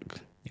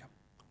Middleburg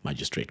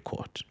Magistrate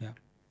Court.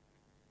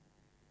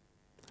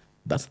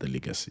 That's the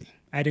legacy.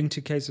 Adding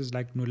to cases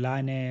like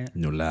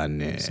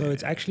Nulane. So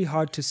it's actually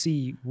hard to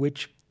see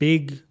which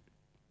big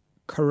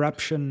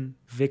corruption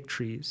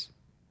victories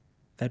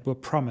that were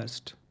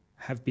promised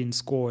have been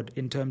scored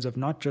in terms of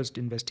not just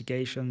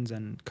investigations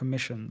and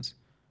commissions,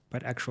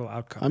 but actual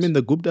outcomes. I mean,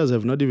 the Guptas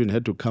have not even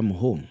had to come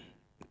home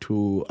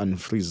to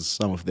unfreeze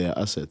some of their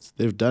assets.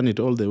 They've done it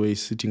all the way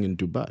sitting in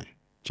Dubai,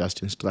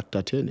 just instruct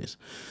attorneys.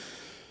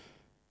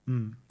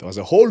 There was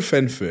a whole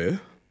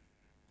fanfare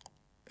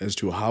as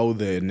to how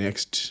the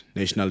next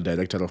National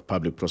Director of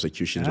Public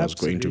Prosecutions was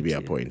going to be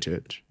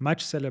appointed.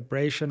 Much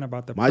celebration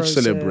about the process.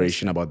 Much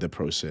celebration about the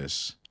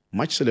process.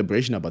 Much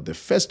celebration about the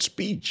first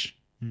speech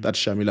that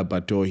Shamila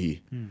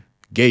Batohi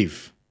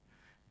gave.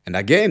 And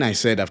again, I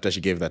said after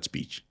she gave that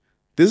speech,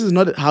 this is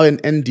not how an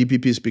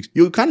NDPP speaks.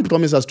 You can't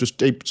promise us to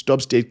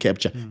stop state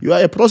capture. You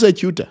are a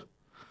prosecutor.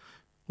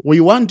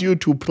 We want you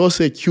to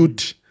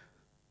prosecute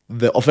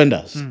the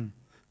offenders.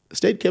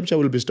 state capture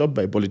will be stopped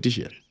by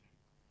politicians,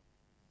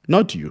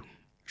 not you.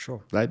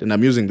 Sure. Right? And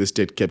I'm using the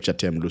state capture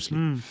term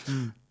loosely.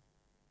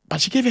 But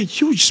she gave a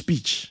huge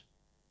speech,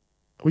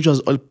 which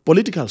was a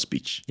political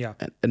speech. Yeah.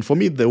 And for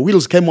me, the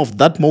wheels came off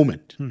that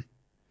moment.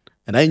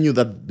 And I knew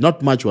that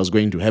not much was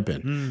going to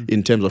happen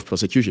in terms of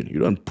prosecution. You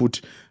don't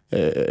put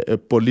a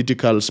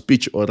political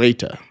speech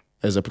orator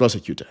as a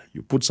prosecutor.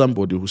 You put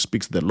somebody who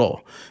speaks the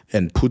law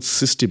and puts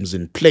systems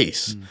in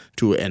place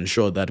to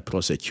ensure that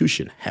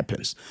prosecution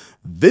happens.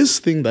 This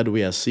thing that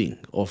we are seeing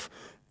of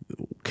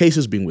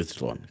cases being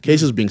withdrawn,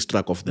 cases being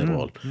struck off the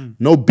roll,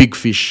 no big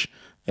fish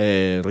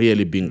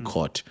really being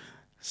caught,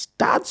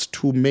 starts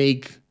to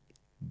make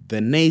the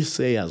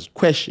naysayers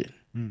question,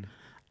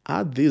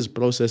 are these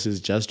processes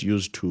just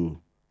used to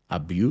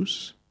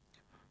abuse,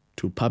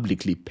 to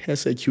publicly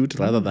persecute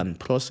rather than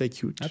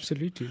prosecute?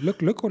 Absolutely.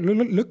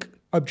 Look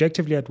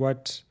objectively at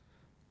what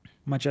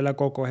Matshela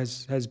Koko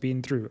has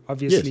been through.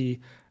 Obviously,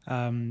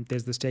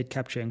 there's the state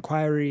capture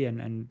inquiry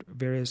and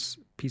various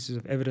pieces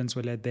of evidence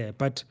were led there.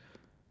 But,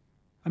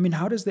 I mean,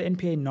 how does the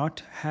NPA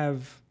not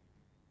have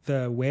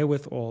the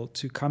wherewithal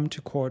to come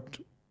to court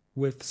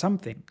with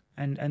something?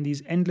 And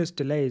these endless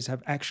delays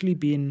have actually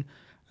been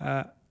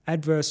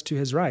adverse to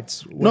his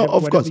rights. No,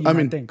 of course. I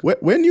mean,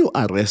 when you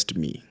arrest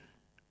me,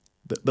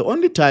 the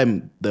only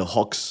time the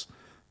Hawks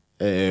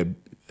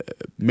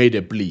made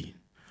a plea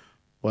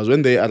was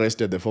when they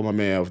arrested the former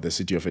mayor of the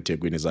city of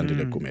eThekwini,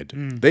 Zandile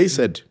Gumede. They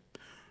said,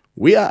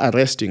 we are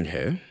arresting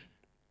her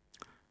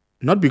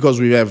not because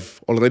we have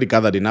already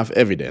gathered enough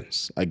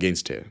evidence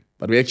against her,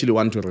 but we actually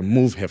want to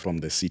remove her from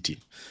the city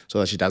so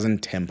that she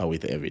doesn't tamper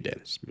with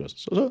evidence. Because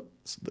so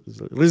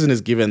the reason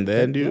is given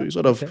there, and you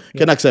sort of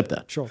can accept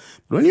that. Sure.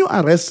 But when you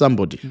arrest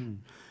somebody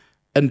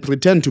and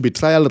pretend to be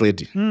trial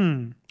ready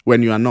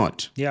when you are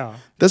not,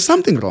 there's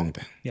something wrong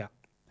there. Yeah,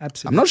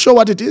 absolutely. I'm not sure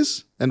what it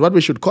is and what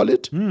we should call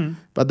it,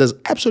 but there's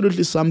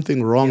absolutely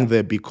something wrong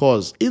there,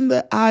 because in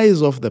the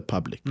eyes of the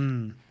public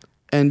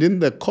and in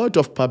the court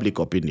of public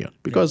opinion,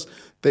 because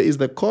there is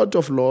the court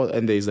of law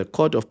and there is the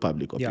court of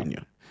public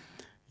opinion.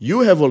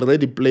 You have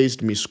already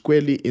placed me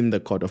squarely in the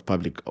court of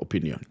public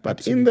opinion.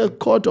 But in the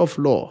court of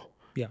law,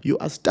 you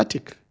are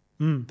static.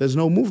 There's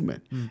no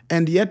movement.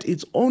 And yet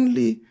it's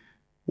only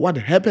what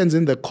happens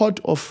in the court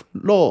of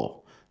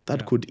law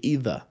that could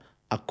either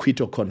acquit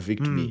or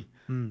convict me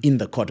in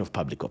the court of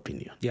public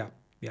opinion.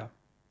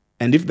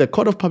 And if the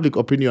court of public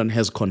opinion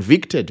has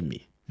convicted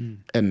me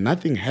and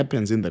nothing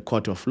happens in the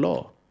court of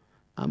law,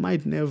 I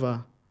might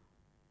never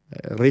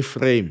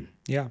reframe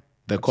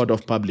the court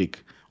of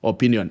public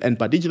opinion. And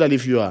particularly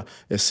if you are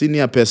a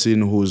senior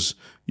person whose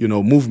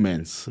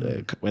movements,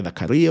 whether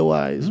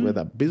career-wise,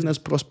 whether business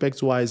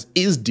prospects-wise,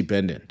 is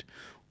dependent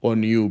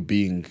on you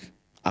being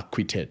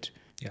acquitted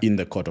in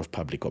the court of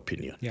public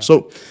opinion.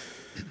 So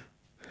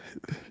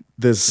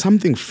there's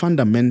something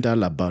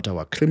fundamental about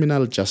our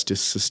criminal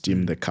justice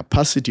system, the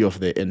capacity of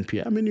the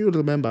NPA. I mean, you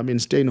remember,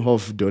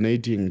 Steinhoff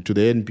donating to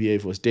the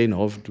NPA for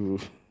Steinhoff to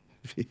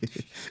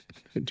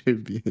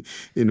be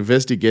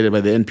investigated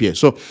by the NPA.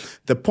 So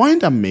the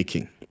point I'm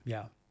making,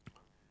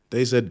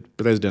 they said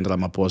President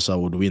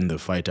Ramaphosa would win the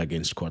fight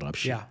against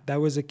corruption. Yeah,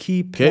 that was a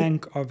key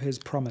plank of his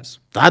promise.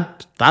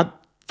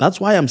 That's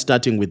why I'm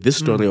starting with this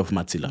story of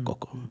Matshela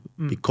Koko,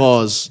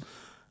 because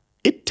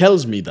it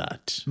tells me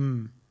that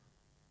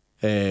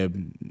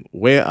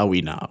where are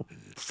we now?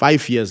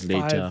 5 years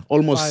later,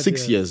 almost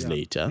 6 years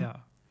later,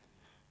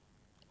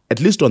 at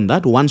least on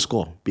that one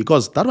score,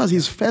 because that was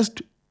his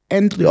first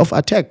entry of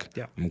attack.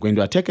 I'm going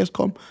to attack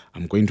ESCOM.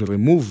 I'm going to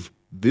remove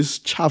this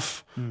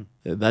chaff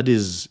that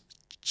is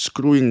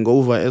screwing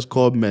over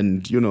ESCOM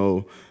and,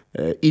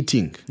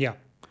 eating.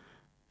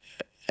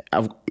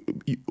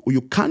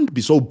 You can't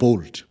be so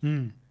bold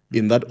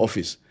in that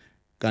office.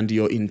 Can't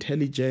your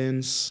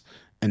intelligence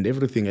and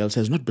everything else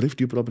has not briefed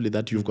you properly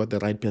that you've got the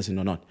right person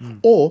or not?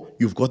 Or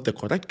you've got the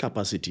correct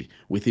capacity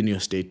within your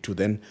state to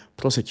then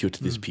prosecute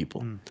these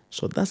people.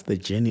 So that's the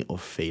journey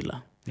of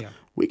failure.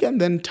 We can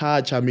then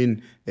touch, a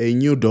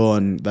new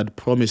dawn that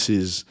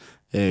promises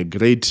a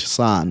great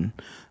sun,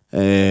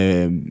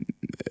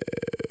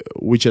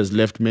 which has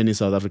left many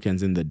South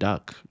Africans in the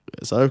dark.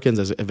 South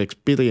Africans have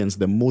experienced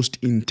the most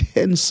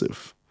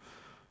intensive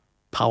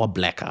power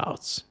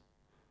blackouts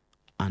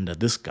under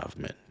this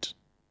government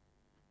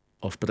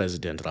of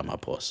President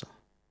Ramaphosa.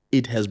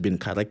 It has been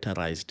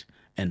characterized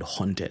and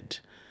haunted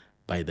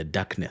by the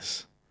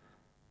darkness,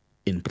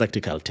 in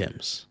practical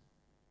terms,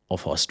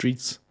 of our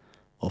streets,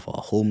 of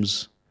our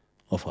homes,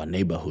 of our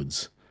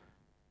neighborhoods,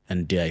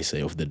 and dare I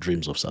say, of the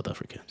dreams of South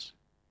Africans.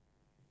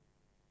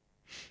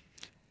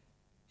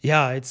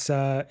 Yeah,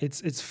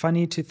 it's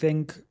funny to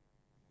think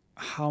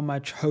how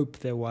much hope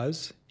there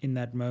was in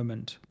that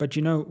moment. But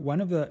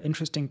one of the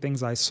interesting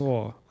things I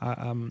saw,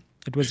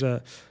 it was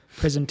a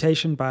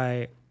presentation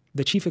by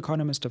the chief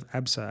economist of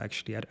ABSA,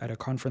 actually, at a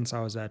conference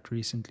I was at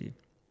recently.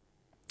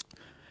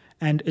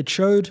 And it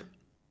showed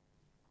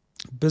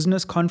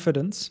business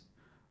confidence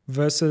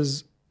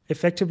versus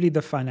effectively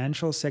the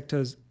financial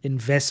sector's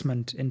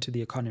investment into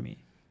the economy.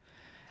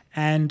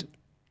 And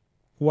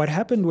what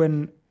happened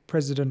when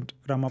President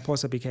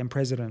Ramaphosa became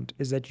president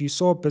is that you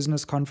saw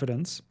business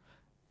confidence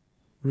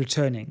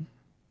returning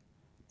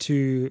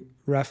to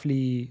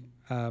roughly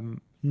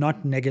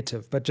not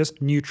negative, but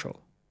just neutral.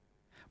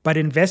 But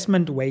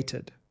investment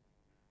weighted.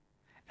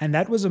 And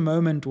that was a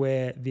moment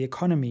where the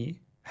economy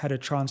had a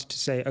chance to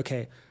say,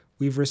 okay,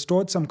 we've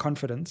restored some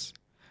confidence,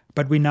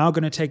 but we're now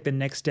going to take the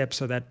next step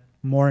so that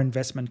more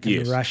investment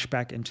can rush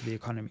back into the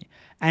economy.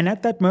 And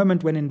at that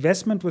moment, when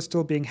investment was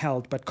still being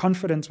held, but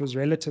confidence was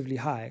relatively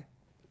high,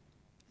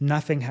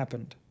 nothing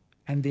happened.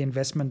 And the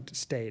investment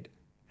stayed.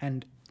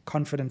 And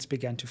confidence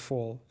began to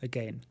fall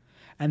again.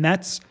 And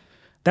that's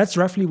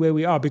roughly where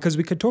we are, because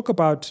we could talk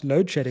about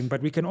load shedding,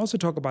 but we can also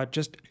talk about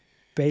just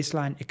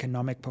baseline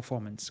economic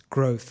performance,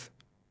 growth,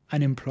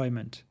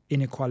 unemployment,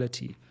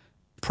 inequality,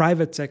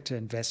 private sector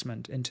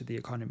investment into the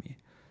economy.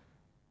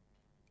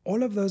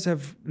 All of those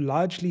have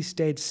largely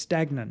stayed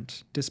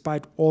stagnant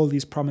despite all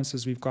these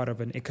promises we've got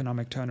of an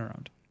economic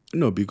turnaround.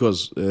 No,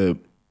 because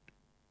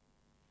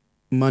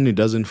money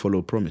doesn't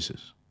follow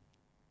promises.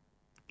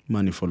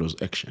 Money follows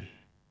action.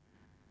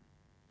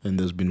 And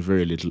there's been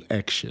very little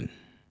action.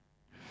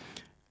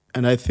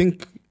 And I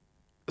think,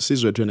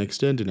 Sizwe, to an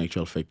extent, in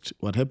actual fact,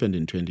 what happened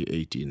in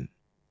 2018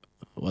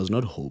 was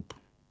not hope.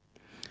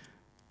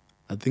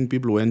 I think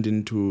people went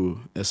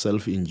into a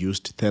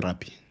self-induced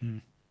therapy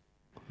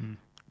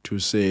to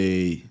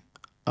say,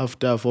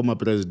 after former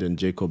President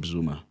Jacob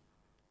Zuma,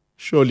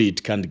 surely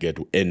it can't get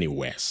any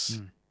worse.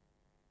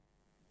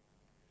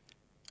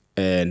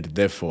 And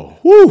therefore,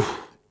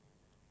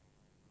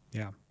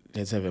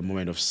 let's have a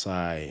moment of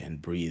sigh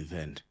and breathe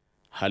and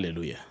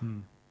hallelujah.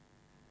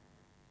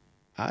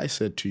 I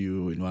said to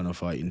you in one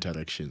of our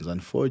interactions,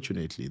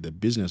 unfortunately, the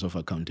business of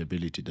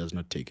accountability does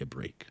not take a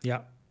break.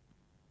 Yeah,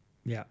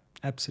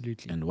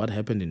 absolutely. And what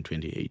happened in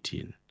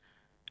 2018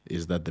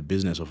 is that the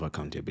business of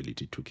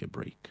accountability took a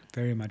break.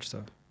 Very much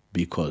so.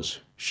 Because,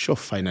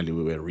 finally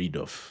we were rid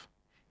of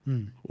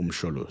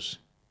umsholos.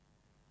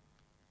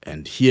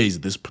 And here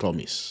is this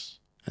promise.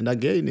 And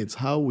again, it's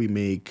how we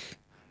make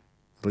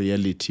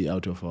reality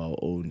out of our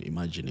own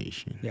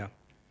imagination. Yeah.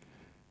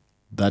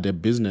 That a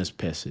business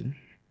person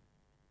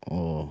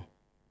or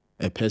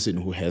a person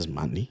who has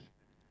money,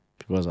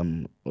 because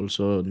I'm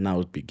also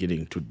now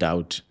beginning to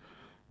doubt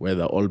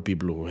whether all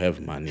people who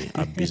have money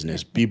are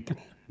business people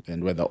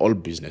and whether all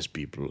business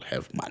people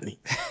have money.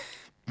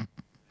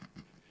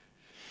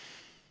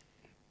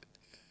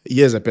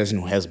 Here's a person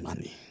who has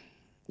money.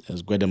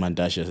 As Gwede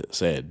Mandasha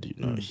said,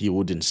 he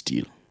wouldn't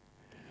steal.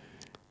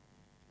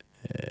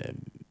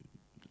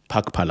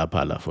 Park Pala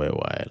Pala for a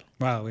while.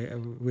 Wow,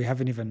 we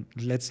haven't even,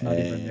 let's not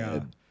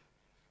even,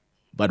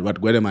 But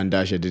what Gwede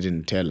Mandasha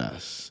didn't tell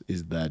us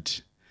is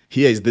that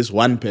here is this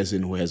one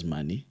person who has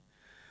money,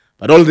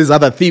 but all these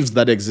other thieves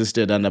that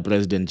existed under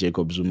President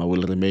Jacob Zuma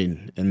will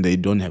remain, and they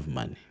don't have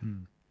money.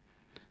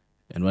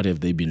 And what have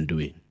they been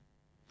doing?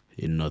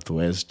 In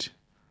Northwest,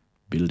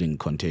 building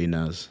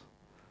containers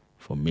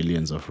for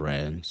millions of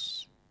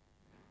rands.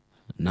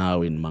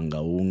 Now in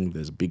Mangaung,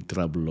 there's big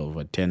trouble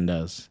over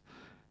tenders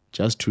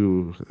just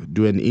to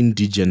do an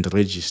indigent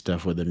register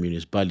for the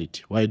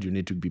municipality. Why do you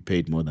need to be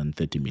paid more than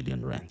 30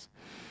 million rands?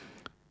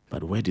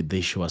 But where did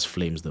they show us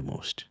flames the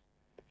most?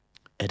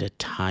 At a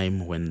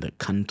time when the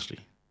country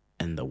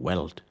and the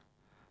world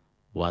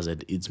was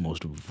at its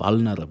most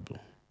vulnerable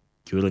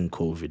during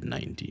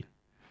COVID-19,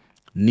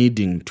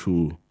 needing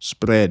to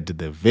spread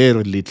the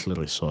very little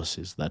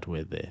resources that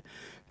were there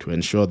to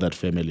ensure that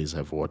families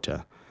have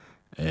water,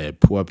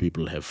 poor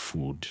people have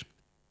food,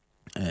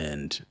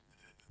 and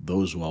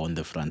those who are on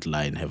the front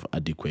line have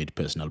adequate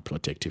personal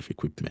protective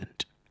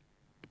equipment,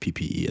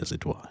 PPE as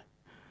it were.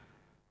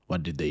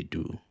 What did they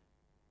do?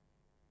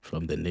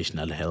 From the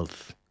National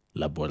Health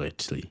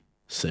Laboratory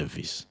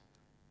Service,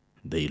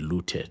 they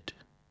looted.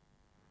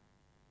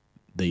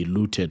 They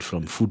looted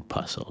from food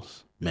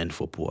parcels meant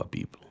for poor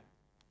people.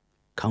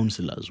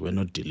 Councillors were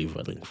not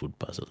delivering food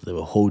parcels. They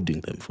were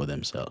holding them for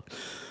themselves.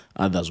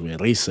 Others were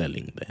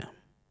reselling them.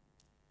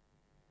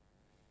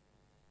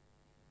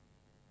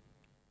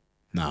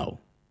 Now,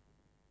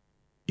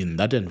 in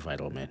that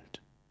environment,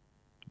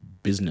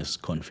 business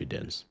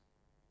confidence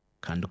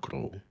can't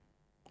grow.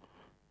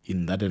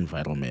 In that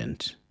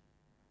environment,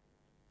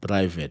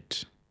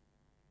 private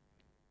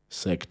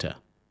sector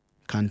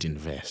can't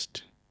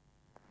invest.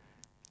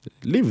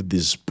 Leave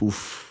these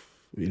spoof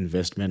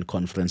investment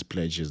conference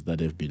pledges that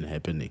have been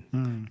happening.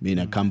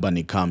 A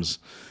company comes,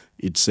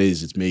 it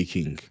says it's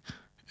making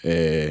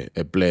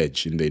a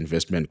pledge in the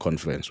investment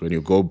conference. When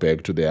you go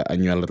back to their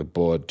annual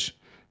report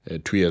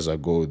 2 years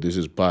ago, this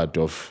is part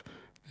of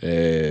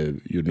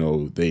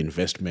the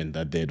investment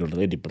that they had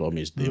already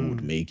promised they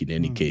would make in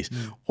any case.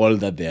 All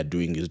that they are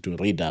doing is to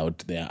read out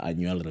their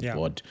annual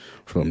report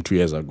from 2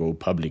 years ago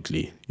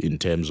publicly in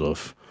terms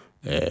of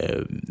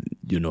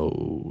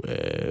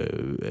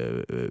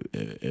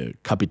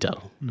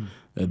capital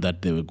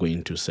that they were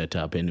going to set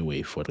up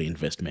anyway for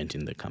reinvestment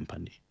in the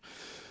company.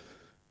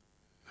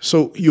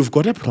 So you've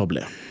got a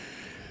problem,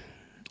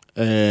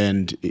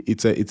 and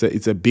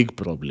it's a big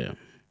problem,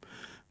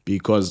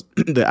 because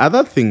the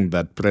other thing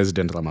that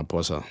President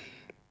Ramaphosa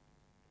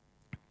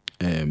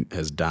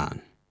has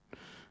done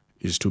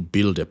is to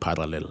build a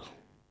parallel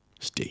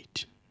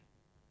state.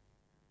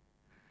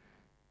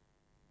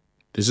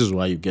 This is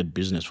why you get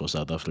Business for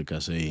South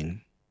Africa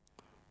saying,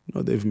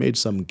 no, they've made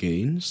some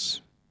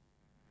gains.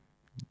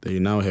 They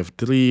now have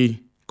 3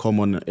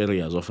 common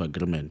areas of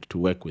agreement to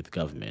work with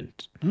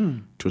government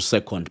to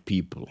second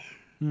people.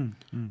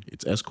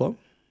 It's ESCOM,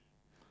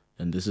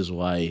 and this is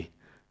why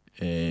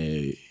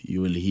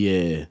you will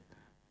hear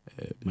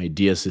my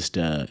dear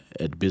sister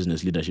at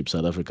Business Leadership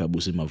South Africa,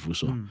 Busi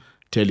Mavuso,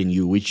 telling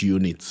you which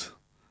units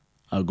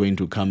are going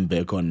to come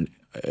back on,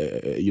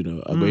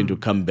 are going to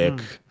come back,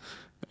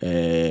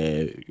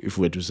 if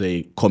we were to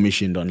say,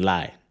 commissioned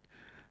online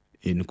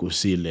in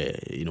Kusile,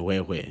 in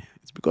Wewe.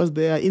 It's because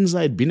they are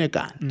inside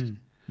Binekant.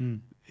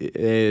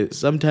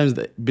 Sometimes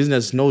the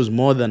business knows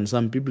more than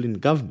some people in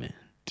government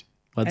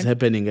what's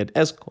happening at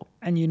ESCOM.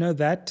 And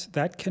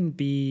that can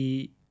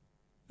be,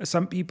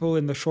 some people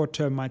in the short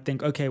term might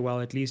think, okay,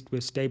 well, at least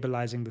we're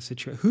stabilizing the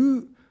situation.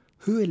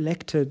 Who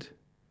elected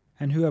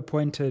and who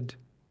appointed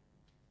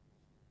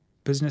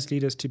business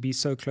leaders to be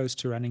so close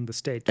to running the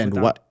state and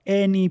without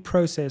any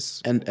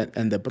process? And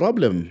the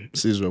problem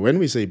is when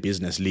we say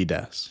business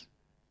leaders,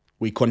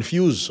 we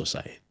confuse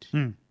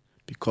society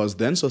because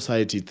then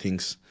society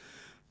thinks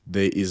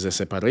there is a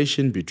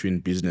separation between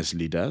business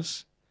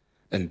leaders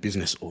and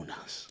business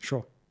owners.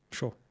 Sure.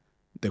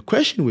 The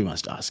question we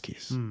must ask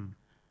is,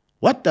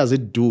 what does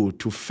it do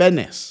to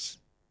fairness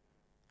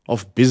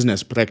of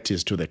business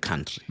practice to the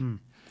country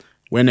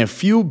when a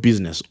few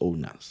business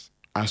owners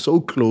are so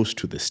close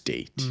to the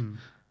state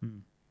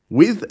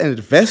with a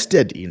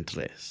vested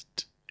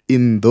interest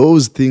in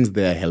those things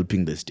they are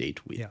helping the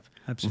state with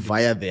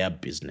via their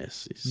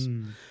businesses?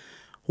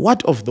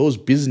 What of those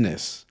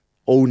business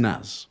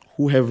owners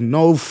who have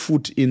no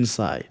foot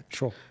inside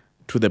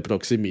to the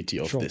proximity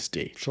of the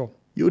state?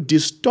 You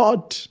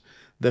distort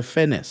the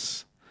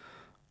fairness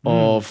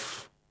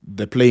of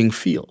the playing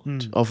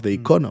field, of the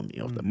economy,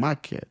 of the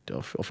market,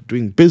 of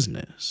doing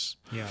business.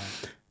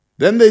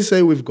 Then they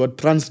say we've got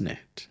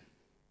Transnet.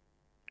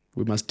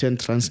 We must turn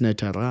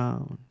Transnet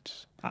around.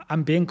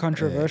 I'm being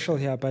controversial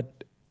here,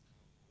 but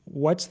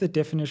what's the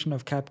definition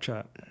of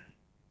capture?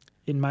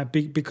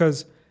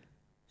 Because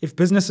if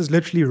business is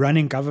literally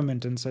running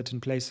government in certain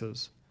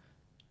places,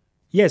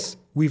 yes,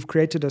 we've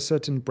created a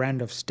certain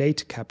brand of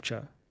state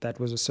capture that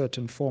was a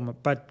certain form,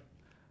 but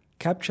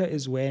capture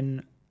is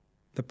when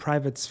the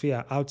private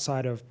sphere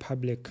outside of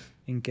public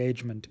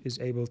engagement is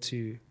able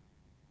to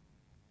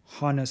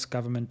harness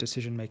government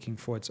decision-making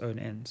for its own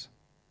ends.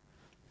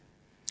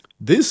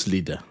 This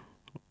leader,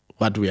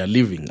 what we are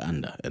living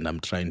under, and I'm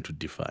trying to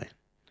define,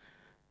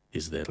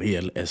 is the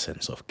real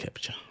essence of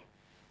capture.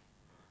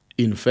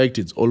 In fact,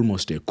 it's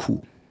almost a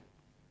coup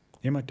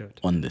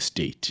on the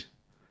state,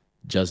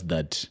 just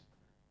that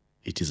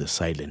it is a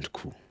silent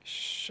coup.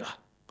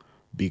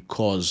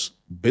 Because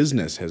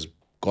business has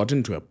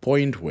gotten to a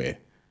point where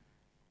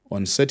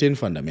on certain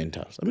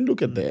fundamentals, I mean,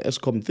 look at the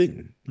ESCOM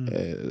thing.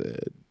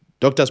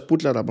 Dr.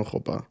 Sputla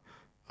Ramakgopa,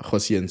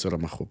 Khosienzo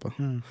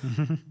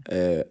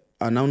Ramakgopa,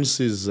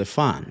 announces a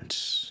fund.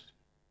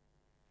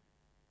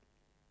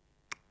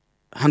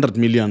 100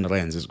 million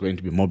rands is going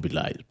to be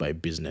mobilized by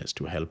business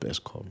to help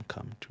ESCOM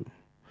come to.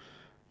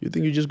 You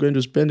think you're just going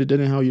to spend it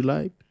anyhow you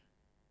like?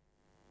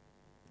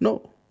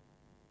 No,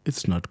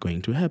 it's not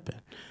going to happen.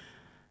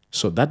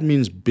 So that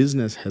means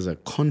business has a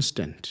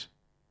constant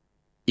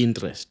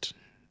interest.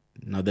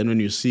 Now then when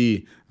you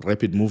see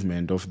rapid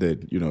movement of the,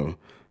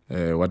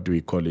 what do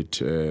we call it?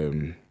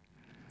 Don't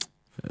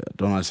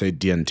want to say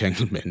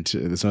de-entanglement.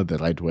 That's not the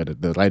right word.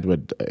 The right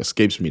word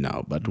escapes me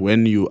now. But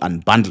when you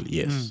unbundle,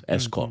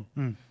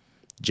 ESCOM,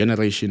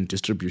 generation,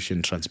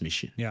 distribution,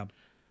 transmission.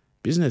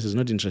 Business is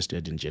not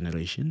interested in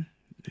generation.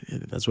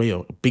 That's where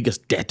your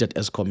biggest debt at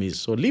ESCOM is.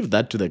 So leave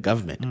that to the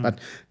government. But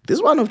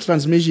this one of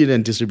transmission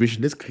and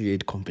distribution, let's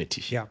create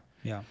competition.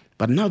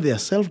 But now they are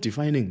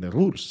self-defining the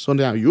rules. So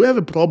now you have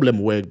a problem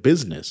where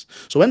business.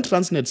 So when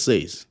Transnet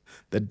says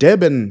the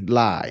Durban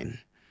line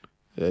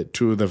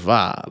to the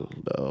Vaal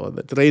or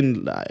the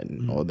train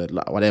line or the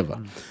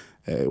whatever,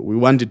 we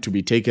want it to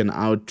be taken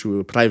out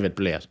to private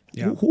players.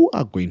 Who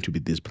are going to be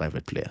these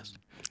private players?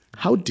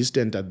 How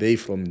distant are they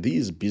from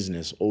these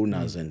business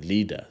owners and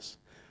leaders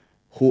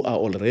who are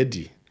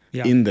already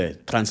in the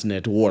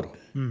Transnet war?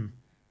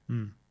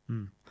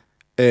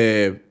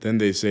 Then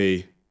they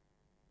say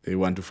they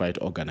want to fight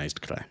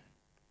organized crime.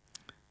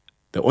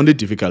 The only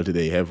difficulty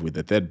they have with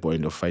the third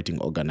point of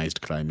fighting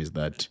organized crime is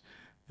that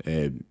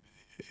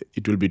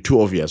it will be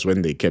too obvious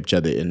when they capture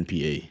the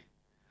NPA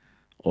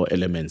or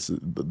elements.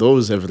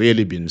 Those have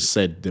really been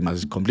said they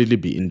must completely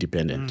be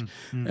independent.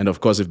 And of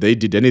course, if they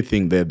did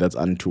anything there that's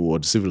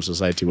untoward, civil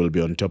society will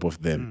be on top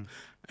of them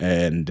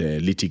and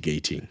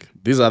litigating.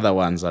 These other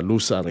ones are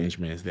loose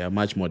arrangements. They are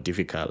much more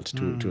difficult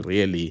to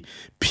really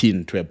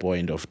pin to a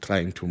point of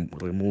trying to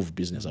remove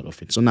business out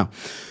of it. So now,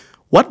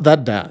 what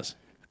that does,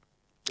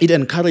 it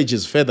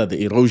encourages further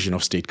the erosion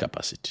of state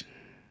capacity.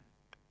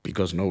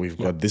 Because we've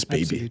got this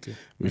baby.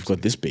 We've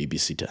got this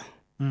babysitter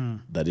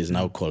that is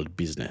now called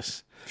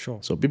business. Sure.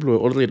 So people were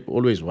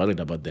always worried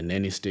about the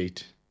nanny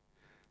state.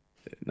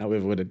 Now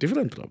we've got a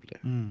different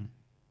problem,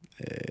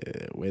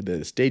 where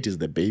the state is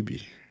the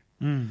baby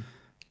and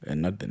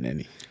not the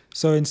nanny.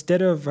 So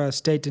instead of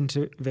state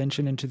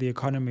intervention into the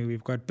economy,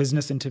 we've got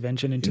business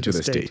intervention into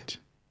the state.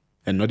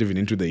 And not even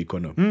into the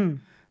economy.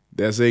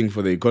 They're saying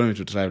for the economy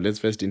to thrive, let's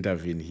first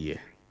intervene here.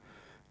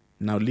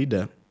 Now,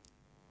 leader,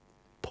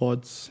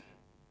 ports,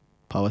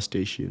 power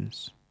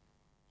stations,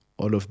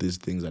 all of these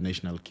things are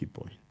national key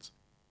points.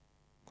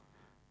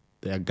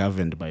 They are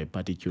governed by a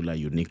particular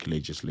unique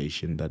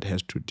legislation that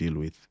has to deal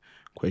with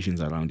questions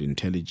around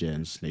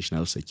intelligence,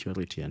 national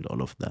security, and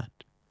all of that.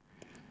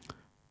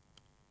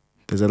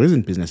 There's a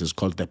reason business is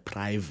called the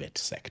private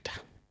sector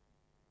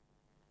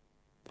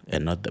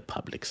and not the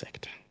public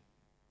sector.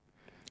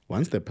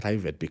 Once the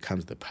private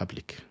becomes the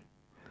public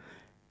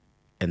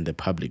and the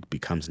public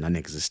becomes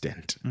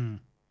non-existent,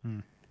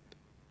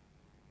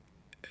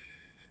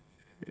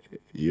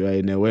 you are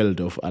in a world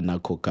of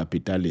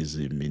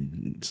anarcho-capitalism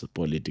in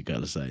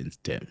political science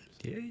terms.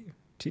 Yeah,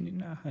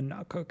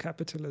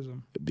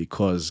 anarcho-capitalism.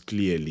 Because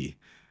clearly,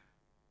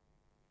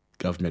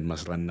 government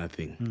must run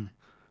nothing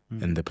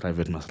and the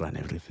private must run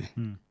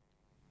everything.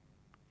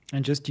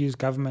 And just use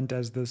government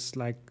as this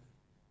like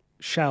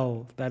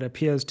shell that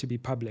appears to be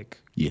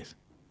public. Yes.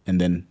 And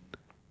then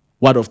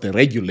what of the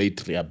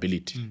regulatory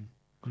ability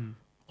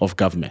of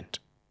government?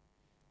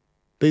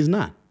 There is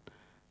none.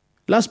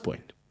 Last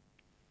point.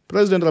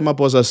 President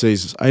Ramaphosa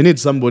says, I need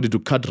somebody to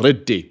cut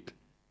red tape.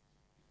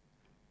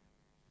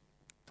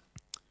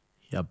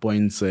 He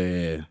appoints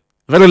a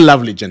very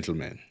lovely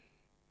gentleman,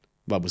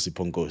 Babu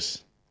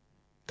Sipongos.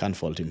 Can't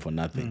fault him for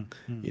nothing.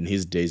 In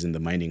his days in the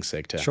mining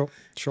sector,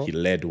 Sure. he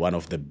led one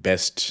of the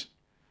best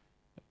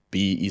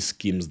BE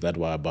schemes that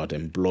were about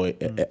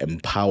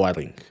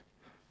empowering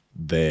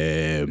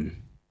the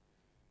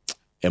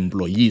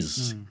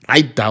employees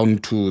right down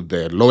to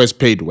the lowest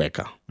paid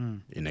worker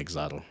in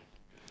Exaro.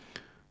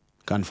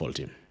 Can't fault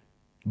him.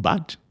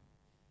 But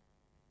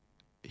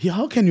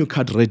how can you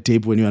cut red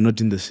tape when you are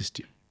not in the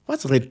system?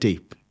 What's red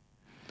tape?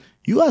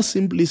 You are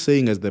simply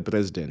saying as the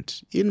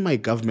president, in my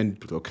government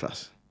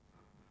bureaucracy,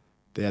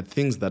 there are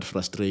things that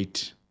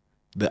frustrate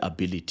the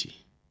ability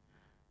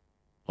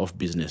of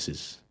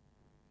businesses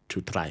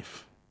to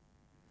thrive.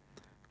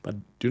 But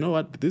do you know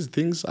what? These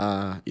things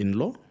are in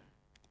law,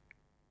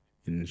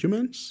 in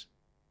humans,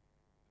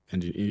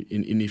 and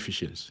in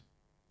inefficiency.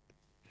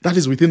 That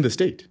is within the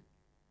state.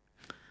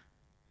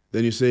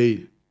 Then you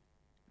say,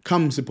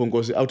 come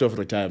Sipongosi out of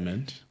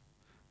retirement,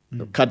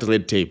 cut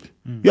red tape.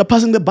 You are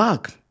passing the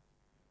buck.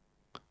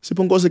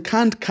 Sipongosi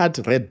can't cut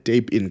red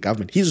tape in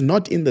government. He's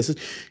not in the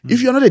system.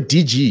 If you're not a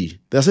DG,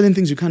 there are certain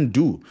things you can't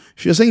do.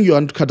 If you're saying you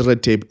want to cut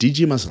red tape,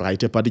 DG must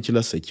write a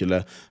particular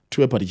circular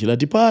to a particular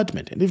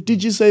department. And if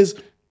DG says,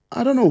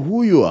 I don't know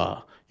who you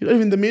are, you're not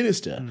even the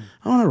minister,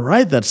 I want to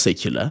write that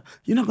circular,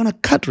 you're not going to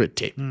cut red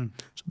tape.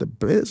 So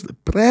the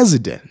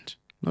president,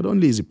 not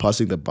only is he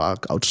passing the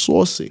buck,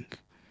 outsourcing,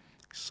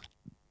 he's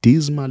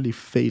dismally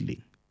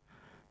failing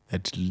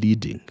at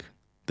leading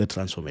the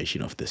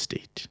transformation of the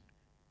state.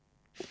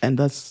 And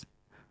that's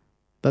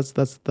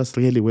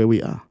really where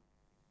we are.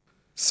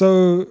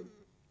 So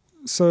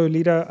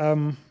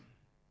leader,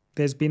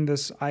 there's been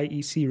this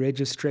IEC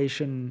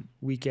registration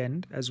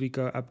weekend as we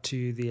go up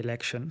to the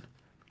election.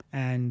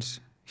 And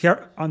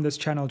here on this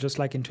channel, just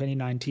like in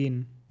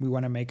 2019, we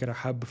want to make it a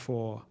hub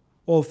for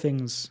all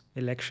things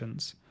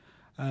elections.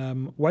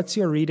 What's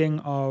your reading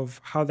of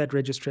how that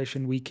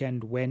registration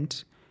weekend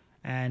went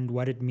and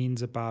what it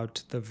means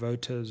about the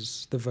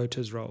voters'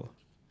 role?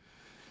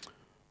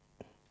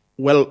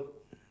 Well,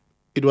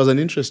 it was an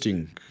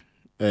interesting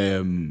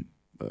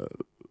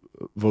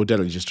voter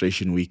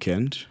registration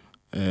weekend.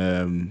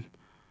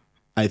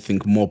 I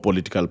think more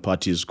political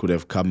parties could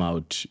have come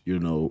out,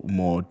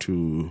 more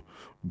to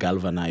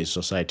galvanize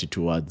society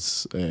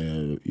towards,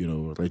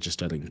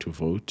 registering to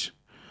vote.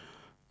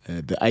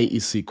 The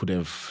IEC could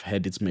have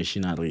had its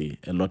machinery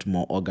a lot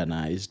more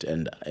organized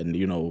and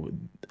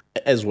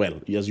as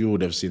well, as you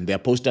would have seen, their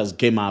posters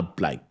came up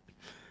like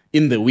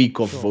in the week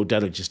of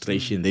voter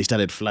registration. They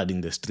started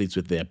flooding the streets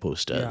with their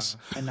posters.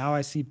 Yeah. And now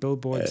I see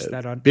billboards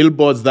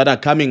that are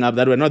coming up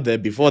that were not there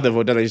before the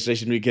voter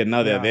registration weekend.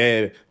 Now they're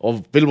there.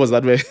 Of billboards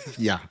that were,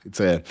 it's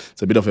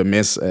a bit of a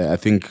mess. I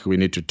think we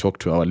need to talk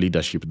to our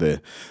leadership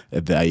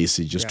at the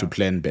IEC just to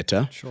plan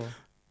better. Sure.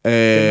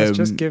 They must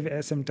just give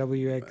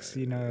SMWX,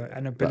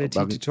 an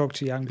ability to talk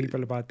to young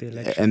people about the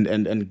election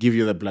and give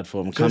you the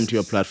platform. Come to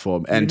your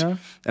platform, and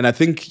I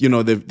think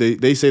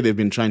they say they've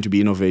been trying to be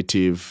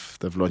innovative.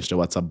 They've launched a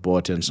WhatsApp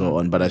bot and so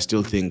on, but I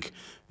still think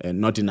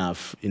not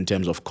enough in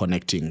terms of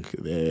connecting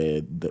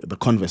the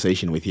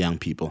conversation with young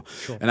people.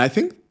 Sure. And I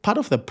think part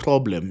of the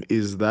problem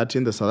is that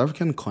in the South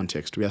African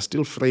context, we are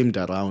still framed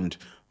around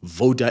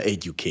voter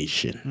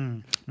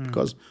education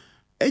because.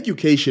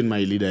 Education, my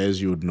leader,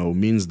 as you would know,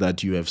 means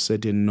that you have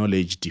certain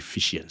knowledge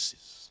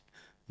deficiencies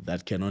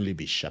that can only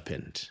be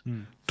sharpened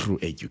through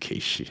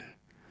education.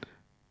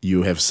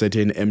 You have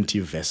certain empty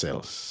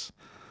vessels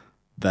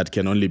that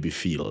can only be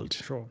filled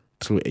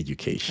through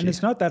education. And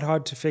it's not that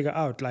hard to figure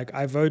out. Like,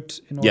 I vote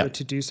in order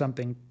to do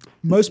something.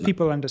 Most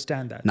people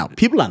understand that. Now,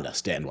 people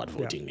understand what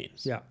voting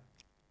means. Yeah.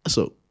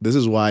 So this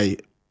is why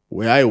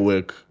where I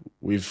work,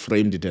 we've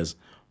framed it as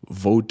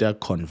voter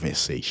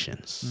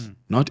conversations,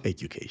 not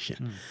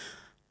education.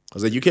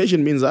 Because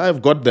education means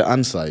I've got the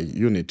answer,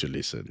 you need to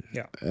listen.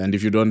 Yeah. And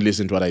if you don't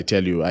listen to what I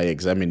tell you, I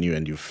examine you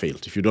and you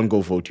failed. If you don't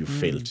go vote, you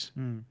failed.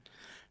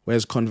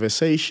 Whereas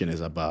conversation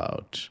is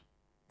about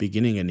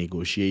beginning a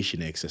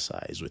negotiation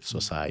exercise with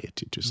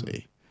society to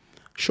say,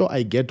 sure,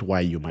 I get why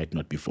you might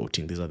not be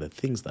voting. These are the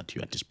things that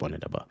you are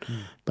despondent about.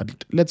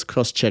 But let's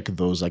cross-check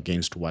those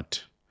against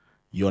what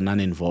your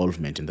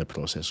non-involvement in the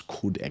process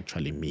could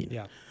actually mean.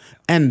 Yeah.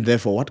 And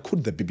therefore, what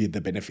could be the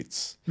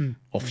benefits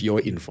of your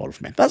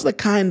involvement? That's the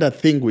kind of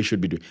thing we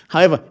should be doing.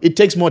 However, it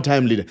takes more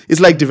time, leader.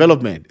 It's like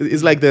development.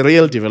 It's like the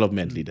real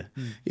development, leader.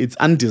 It's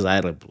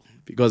undesirable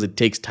because it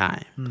takes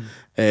time.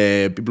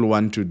 People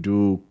want to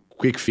do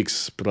quick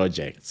fix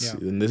projects.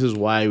 Yeah. And this is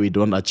why we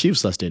don't achieve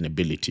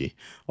sustainability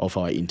of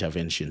our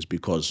interventions,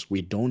 because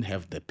we don't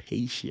have the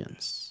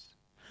patience.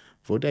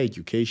 Voter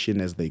education,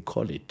 as they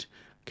call it,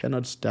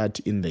 cannot start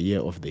in the year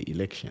of the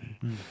election.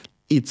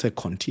 It's a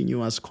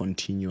continuous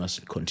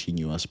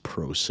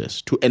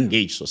process to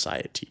engage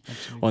society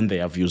on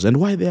their views and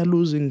why they are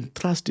losing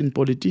trust in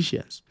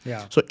politicians.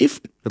 Yeah. So if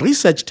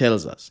research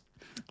tells us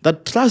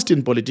that trust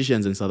in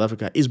politicians in South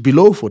Africa is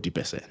below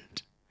 40%,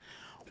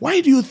 why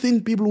do you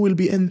think people will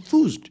be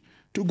enthused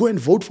to go and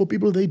vote for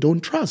people they don't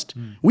trust?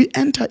 We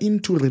enter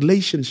into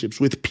relationships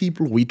with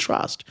people we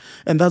trust.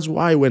 And that's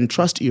why when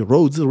trust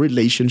erodes, the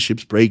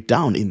relationships break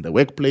down in the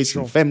workplace,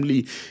 in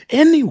family,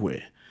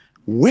 anywhere.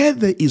 Where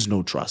there is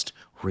no trust,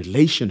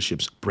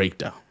 relationships break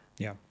down.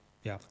 Yeah.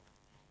 Yeah.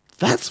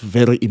 That's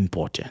very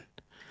important.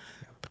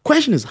 The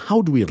question is,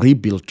 how do we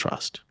rebuild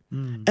trust?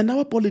 And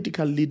our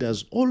political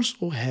leaders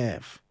also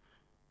have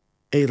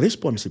a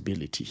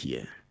responsibility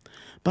here,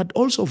 but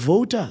also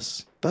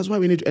voters. That's why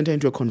we need to enter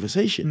into a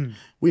conversation.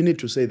 We need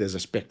to say there's a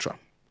spectrum.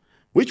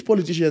 Which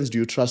politicians do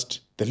you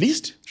trust the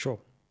least? Sure.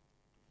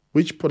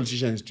 Which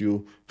politicians do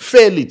you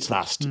fairly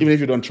trust, even if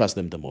you don't trust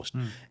them the most?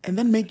 And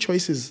then make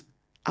choices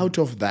out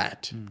of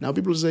that. Now,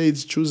 people say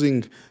it's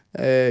choosing,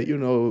 the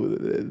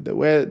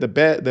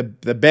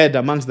bed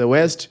amongst the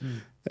West.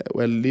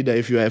 Well, leader,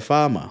 if you're a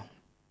farmer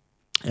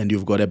and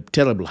you've got a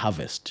terrible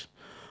harvest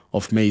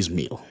of maize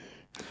meal,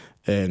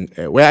 and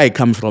where I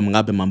come from,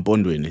 Ngabe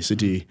Mampondweni,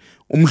 city,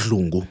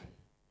 umdlungu,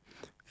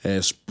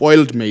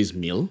 spoiled maize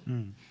meal.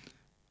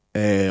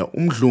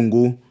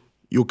 Umdlungu,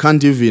 you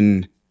can't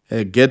even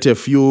get a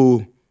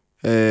few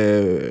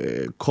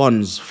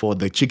corns for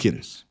the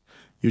chickens.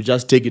 You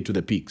just take it to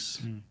the pigs.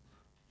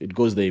 It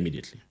goes there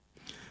immediately.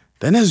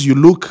 Then as you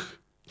look,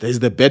 there's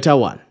the better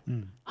one.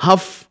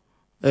 Half,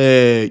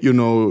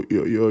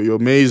 your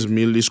maize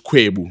meal is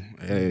kwebu.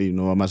 I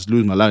must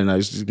lose my line.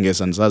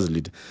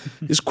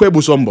 It's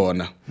kwebu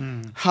sombona.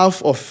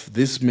 Half of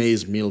this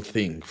maize meal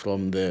thing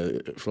from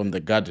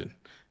the garden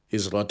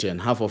is rotten.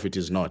 Half of it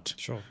is not.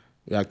 Sure.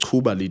 Like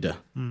Kuba leader,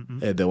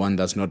 the one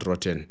that's not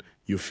rotten,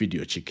 you feed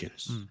your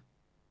chickens.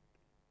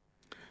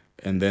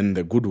 And then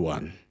the good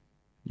one,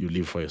 you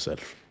leave for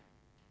yourself.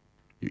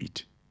 You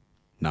eat.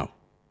 Now,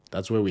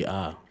 that's where we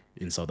are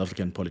in South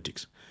African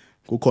politics.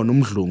 Kukhona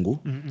umdlungu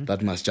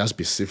that must just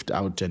be sifted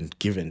out and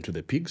given to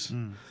the pigs.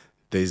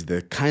 There's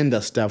the kind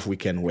of stuff we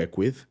can work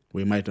with.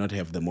 We might not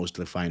have the most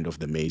refined of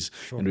the maize,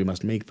 and we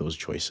must make those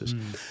choices.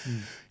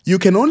 You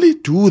can only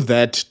do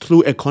that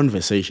through a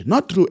conversation,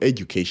 not through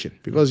education,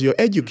 because your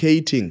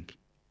educating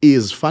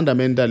is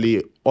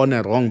fundamentally on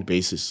a wrong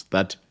basis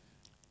that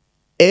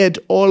at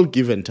all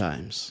given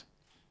times,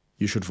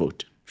 you should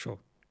vote. Sure.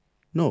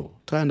 No,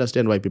 try to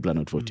understand why people are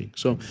not voting.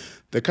 So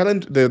the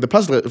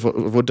past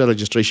voter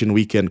registration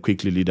weekend,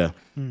 quickly, leader,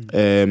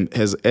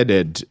 has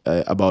added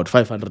about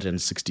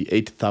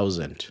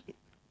 568,000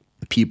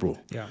 people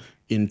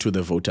into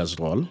the voters'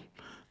 roll.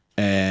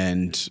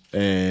 And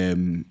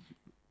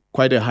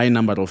quite a high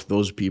number of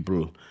those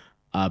people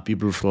are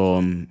people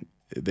from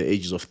the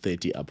ages of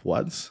 30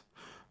 upwards.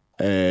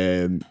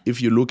 If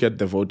you look at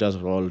the voters'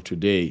 roll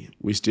today,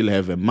 we still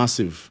have a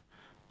massive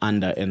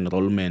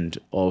under-enrollment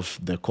of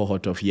the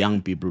cohort of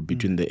young people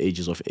between the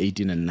ages of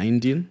 18 and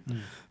 19.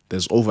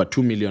 There's over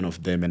 2 million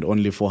of them, and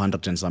only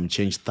 400 and some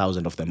change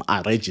thousand of them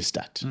are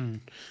registered,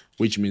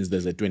 which means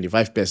there's a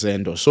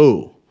 25% or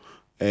so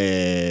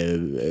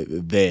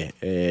there,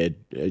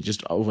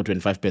 just over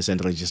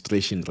 25%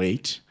 registration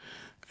rate.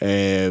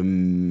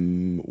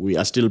 We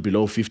are still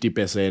below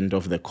 50%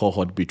 of the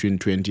cohort between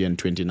 20 and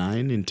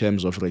 29 in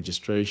terms of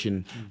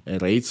registration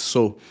rates.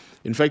 So,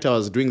 in fact, I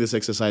was doing this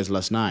exercise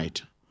last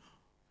night.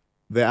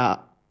 There are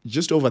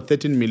just over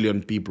 13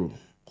 million people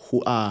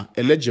who are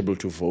eligible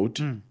to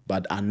vote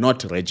but are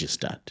not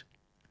registered.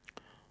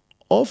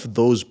 Of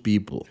those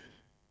people,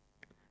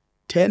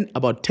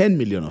 about 10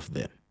 million of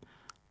them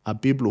are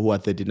people who are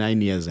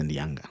 39 years and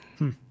younger.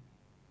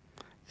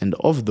 And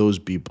of those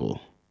people,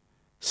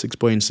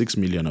 6.6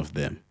 million of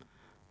them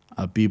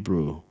are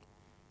people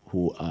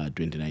who are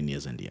 29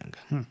 years and younger.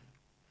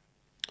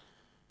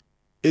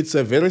 It's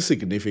a very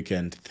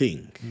significant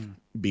thing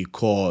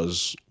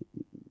because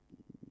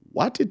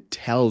what it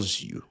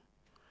tells you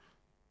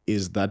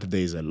is that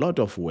there is a lot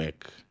of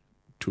work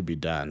to be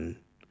done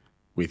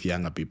with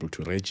younger people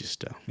to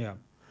register. Yeah.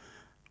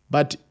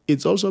 But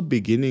it's also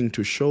beginning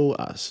to show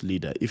us,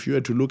 leader, if you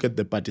were to look at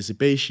the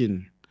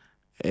participation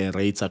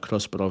rates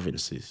across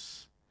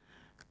provinces,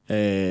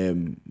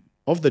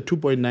 of the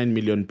 2.9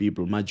 million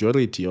people,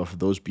 majority of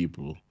those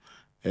people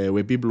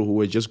were people who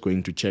were just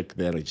going to check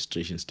their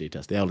registration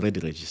status. They are already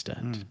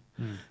registered.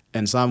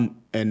 And some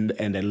and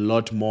a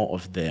lot more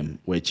of them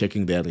were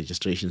checking their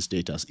registration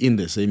status in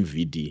the same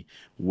VD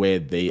where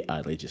they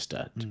are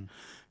registered.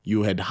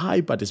 You had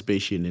high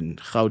participation in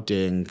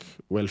Gauteng,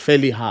 well,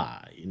 fairly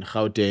high in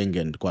Gauteng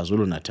and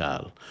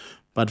KwaZulu-Natal,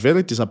 but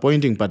very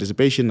disappointing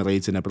participation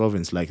rates in a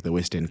province like the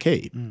Western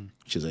Cape,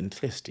 which is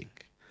interesting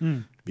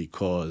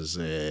because,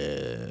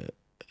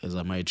 as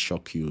I might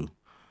shock you,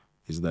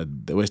 is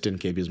that the Western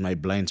Cape is my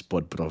blind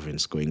spot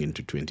province going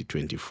into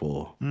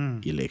 2024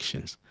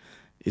 elections.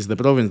 It's the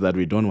province that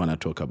we don't want to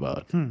talk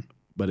about,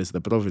 but it's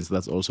the province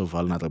that's also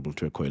vulnerable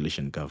to a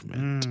coalition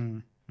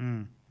government.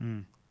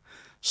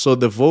 So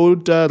the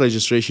voter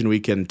registration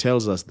weekend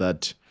tells us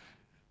that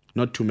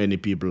not too many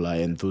people are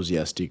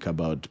enthusiastic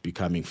about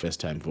becoming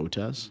first-time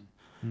voters.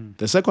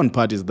 The second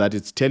part is that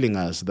it's telling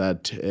us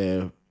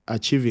that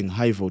achieving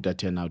high voter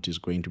turnout is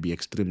going to be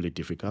extremely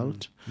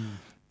difficult.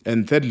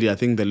 And thirdly, I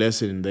think the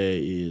lesson there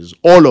is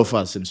all of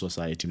us in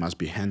society must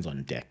be hands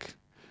on deck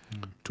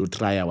to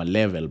try our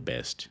level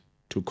best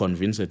to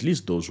convince at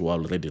least those who are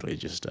already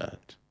registered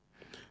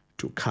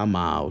to come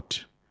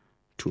out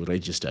to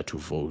register to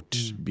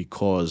vote.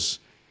 Because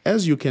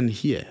as you can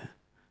hear,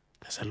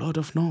 there's a lot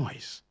of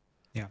noise.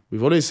 Yeah.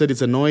 We've always said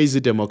it's a noisy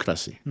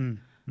democracy.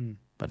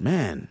 But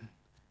man,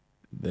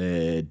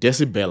 the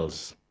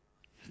decibels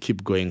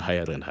keep going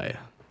higher and higher.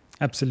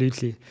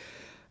 Absolutely.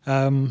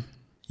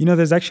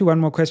 There's actually one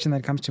more question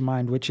that comes to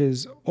mind, which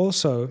is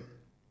also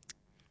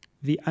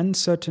the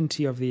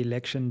uncertainty of the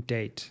election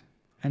date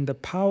and the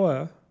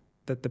power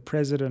that the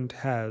president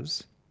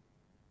has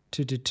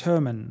to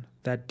determine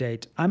that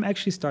date. I'm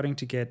actually starting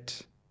to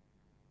get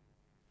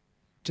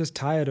just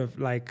tired of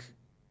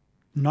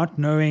not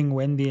knowing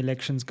when the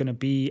election's going to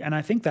be. And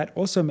I think that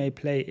also may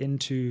play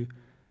into,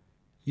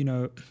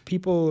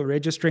 people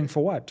registering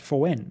for what, for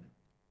when.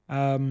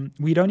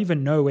 We don't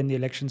even know when the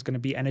election's going to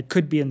be, and it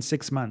could be in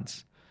 6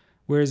 months.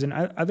 Whereas in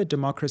other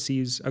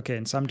democracies,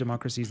 in some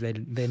democracies,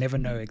 they never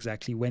know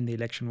exactly when the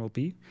election will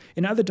be.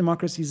 In other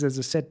democracies, there's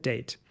a set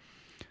date.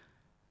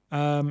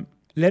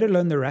 Let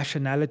alone the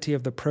rationality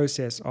of the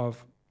process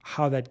of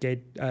how that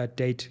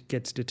date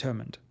gets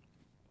determined.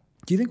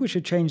 Do you think we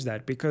should change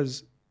that?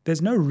 Because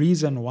there's no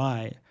reason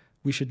why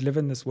we should live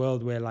in this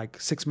world where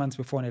 6 months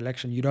before an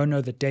election, you don't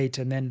know the date.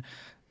 And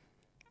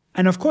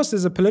of course,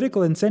 there's a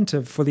political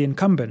incentive for the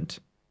incumbent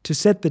to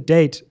set the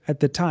date at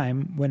the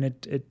time when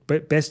it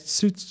best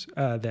suits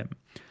them.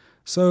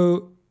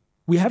 So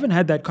we haven't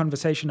had that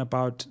conversation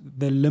about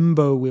the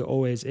limbo we're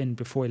always in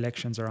before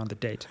elections around the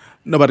date.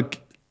 No, but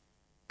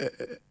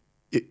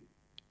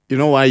you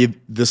know why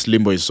this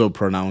limbo is so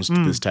pronounced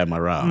this time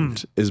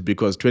around is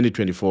because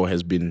 2024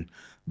 has been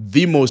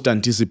the most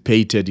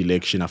anticipated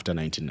election after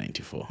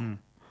 1994.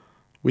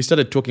 We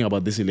started talking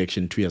about this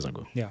election 2 years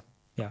ago. Yeah.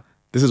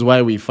 This is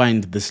why we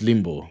find this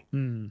limbo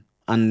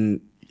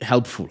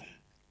unhelpful.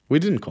 We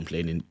didn't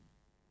complain in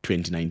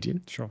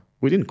 2019. Sure.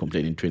 We didn't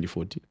complain in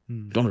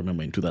 2014. Don't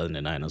remember in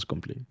 2009 us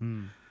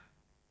complaining.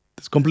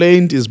 This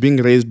complaint is being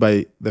raised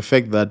by the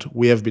fact that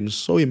we have been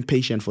so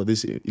impatient for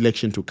this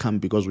election to come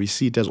because we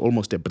see it as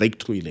almost a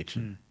breakthrough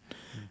election.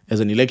 As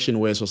an election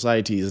where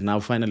society is now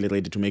finally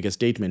ready to make a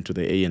statement to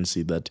the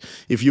ANC that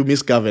if you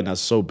misgovern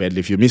us so badly,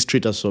 if you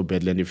mistreat us so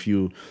badly, and if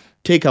you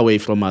take away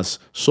from us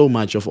so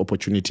much of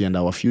opportunity and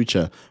our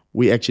future,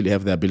 we actually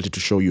have the ability to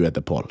show you at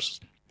the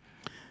polls.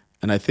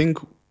 And I think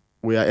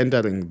we are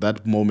entering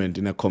that moment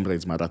in a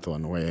comrades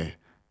marathon where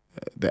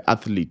the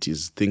athlete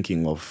is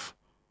thinking of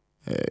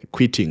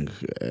quitting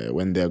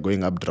when they are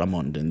going up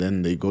Drummond, and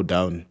then they go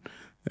down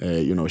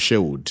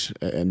Sherwood,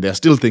 and they're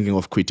still thinking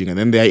of quitting, and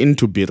then they are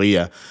into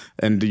Berea,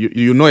 and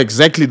you know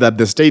exactly that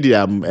the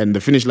stadium and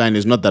the finish line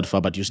is not that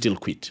far, but you still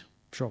quit.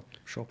 Sure.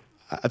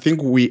 I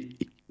think we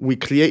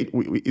create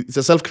it's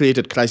a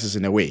self-created crisis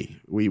in a way.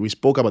 We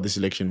spoke about this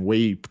election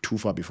way too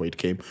far before it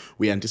came.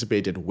 We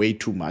anticipated way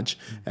too much,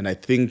 and I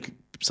think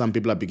some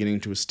people are beginning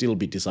to still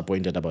be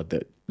disappointed about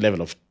the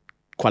level of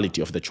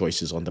quality of the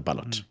choices on the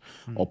ballot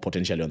or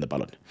potentially on the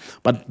ballot.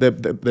 But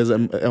there's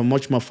a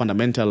much more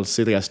fundamental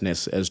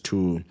seriousness as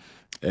to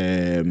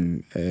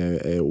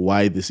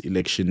why this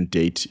election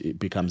date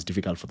becomes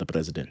difficult for the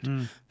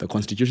president. The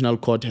Constitutional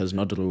Court has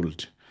not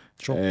ruled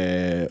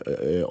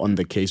on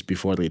the case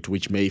before it,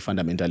 which may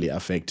fundamentally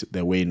affect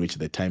the way in which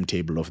the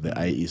timetable of the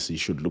IEC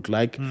should look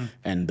like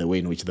and the way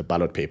in which the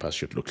ballot papers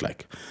should look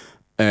like.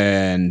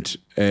 And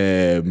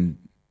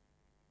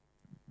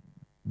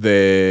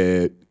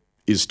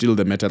is still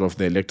the matter of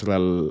the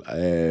Electoral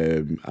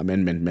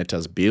Amendment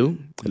Matters Bill,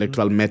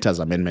 Electoral Matters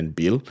Amendment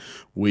Bill,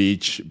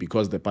 which,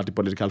 because the Party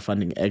Political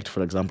Funding Act,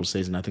 for example,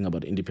 says nothing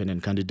about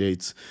independent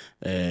candidates,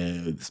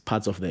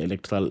 parts of the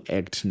Electoral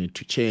Act need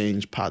to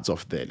change, parts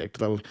of the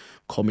Electoral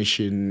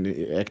Commission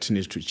Act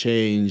needs to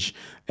change,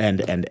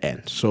 and.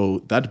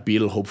 So that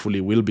bill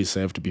hopefully will be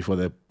served before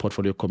the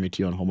Portfolio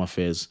Committee on Home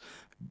Affairs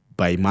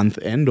by month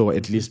end, or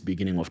at least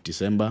beginning of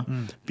December,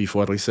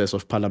 before recess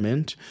of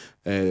Parliament,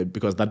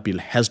 because that bill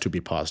has to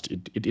be passed.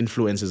 It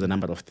influences a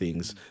number of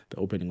things: the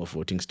opening of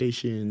voting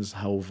stations,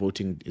 how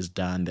voting is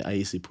done. The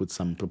IEC puts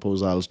some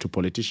proposals to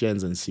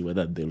politicians and see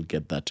whether they'll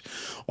get that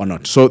or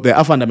not. So there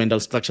are fundamental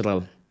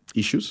structural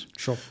issues.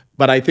 Sure.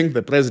 But I think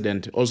the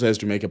president also has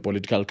to make a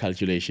political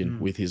calculation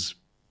with his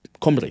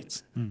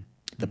comrades.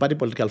 The Party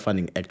Political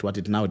Funding Act, what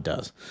it now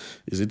does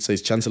is it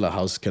says Chancellor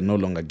House can no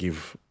longer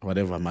give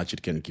whatever much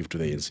it can give to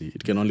the ANC.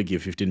 It can only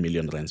give 15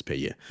 million rands per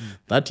year.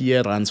 That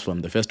year runs from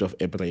the 1st of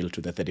April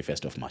to the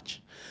 31st of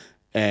March.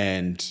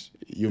 And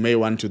you may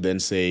want to then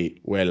say,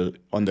 well,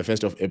 on the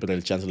 1st of April,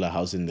 Chancellor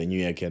House in the new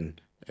year can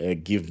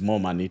give more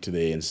money to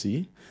the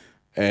ANC.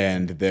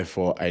 And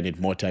therefore, I need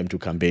more time to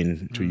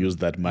campaign to use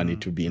that money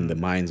to be in the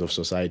minds of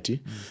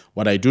society.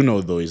 What I do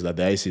know, though, is that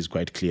the IC is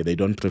quite clear. They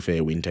don't prefer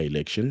a winter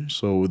election.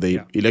 So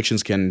the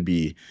elections can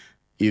be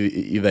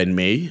either in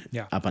May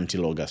up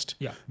until August,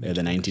 the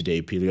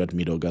 90-day period,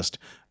 mid-August.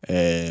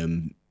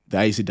 The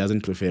IC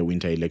doesn't prefer a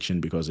winter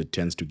election because it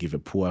tends to give a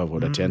poor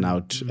voter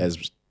turnout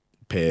as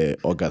per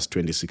August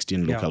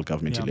 2016 local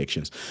government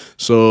elections.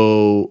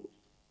 So...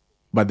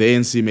 But the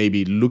ANC may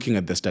be looking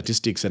at the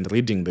statistics and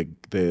reading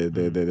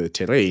the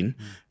terrain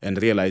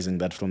and realizing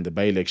that from the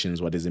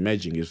by-elections, what is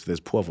emerging is there's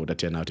poor voter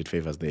turnout, it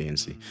favors the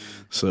ANC.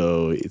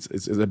 So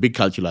it's a big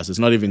calculus. It's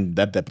not even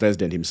that the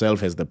president himself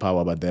has the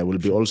power, but there will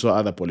be also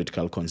other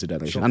political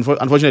considerations.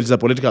 Unfortunately, it's a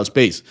political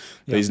space.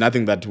 There's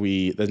nothing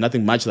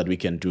much that we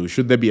can do.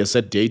 Should there be a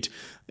set date,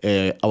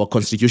 our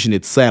constitution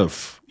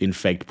itself, in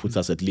fact, puts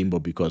us at limbo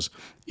because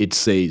it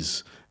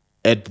says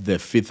at the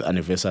 5th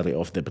anniversary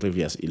of the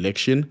previous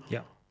election,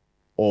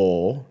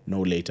 or no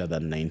later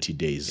than 90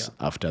 days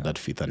after that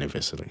 5th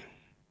anniversary.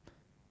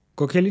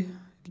 Kokeli,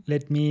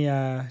 let me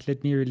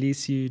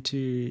release you to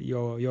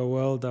your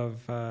world of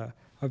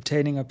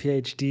obtaining a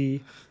PhD,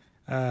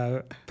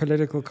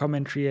 political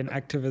commentary and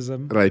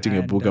activism. Writing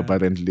a book,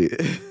 apparently.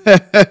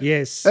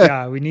 Yes,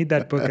 we need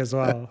that book as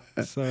well.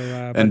 So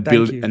and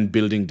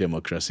building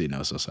democracy in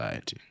our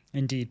society.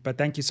 Indeed. But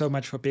thank you so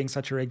much for being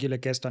such a regular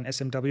guest on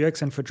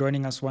SMWX and for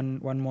joining us one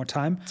more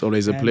time. It's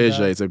always a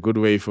pleasure. It's a good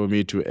way for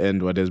me to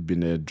end what has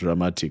been a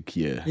dramatic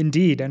year.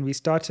 Indeed. And we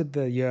started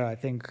the year, I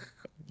think.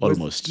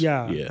 Almost.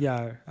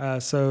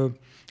 So,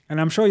 and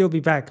I'm sure you'll be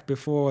back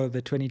before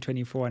the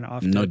 2024 and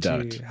after no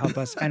doubt. To help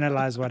us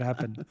analyze what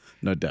happened.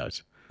 No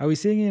doubt. Are we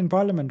seeing you in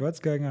Parliament? What's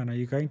going on? Are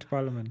you going to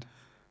Parliament?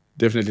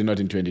 Definitely not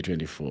in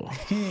 2024.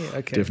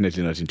 Okay.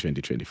 Definitely not in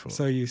 2024.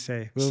 So you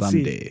say. We'll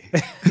Someday.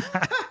 See.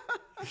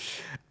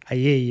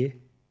 Aye.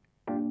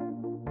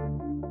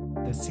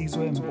 The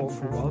Sizwe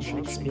Mpofu Welsh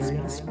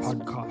Experience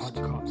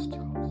Podcast.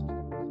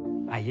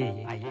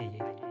 Aye.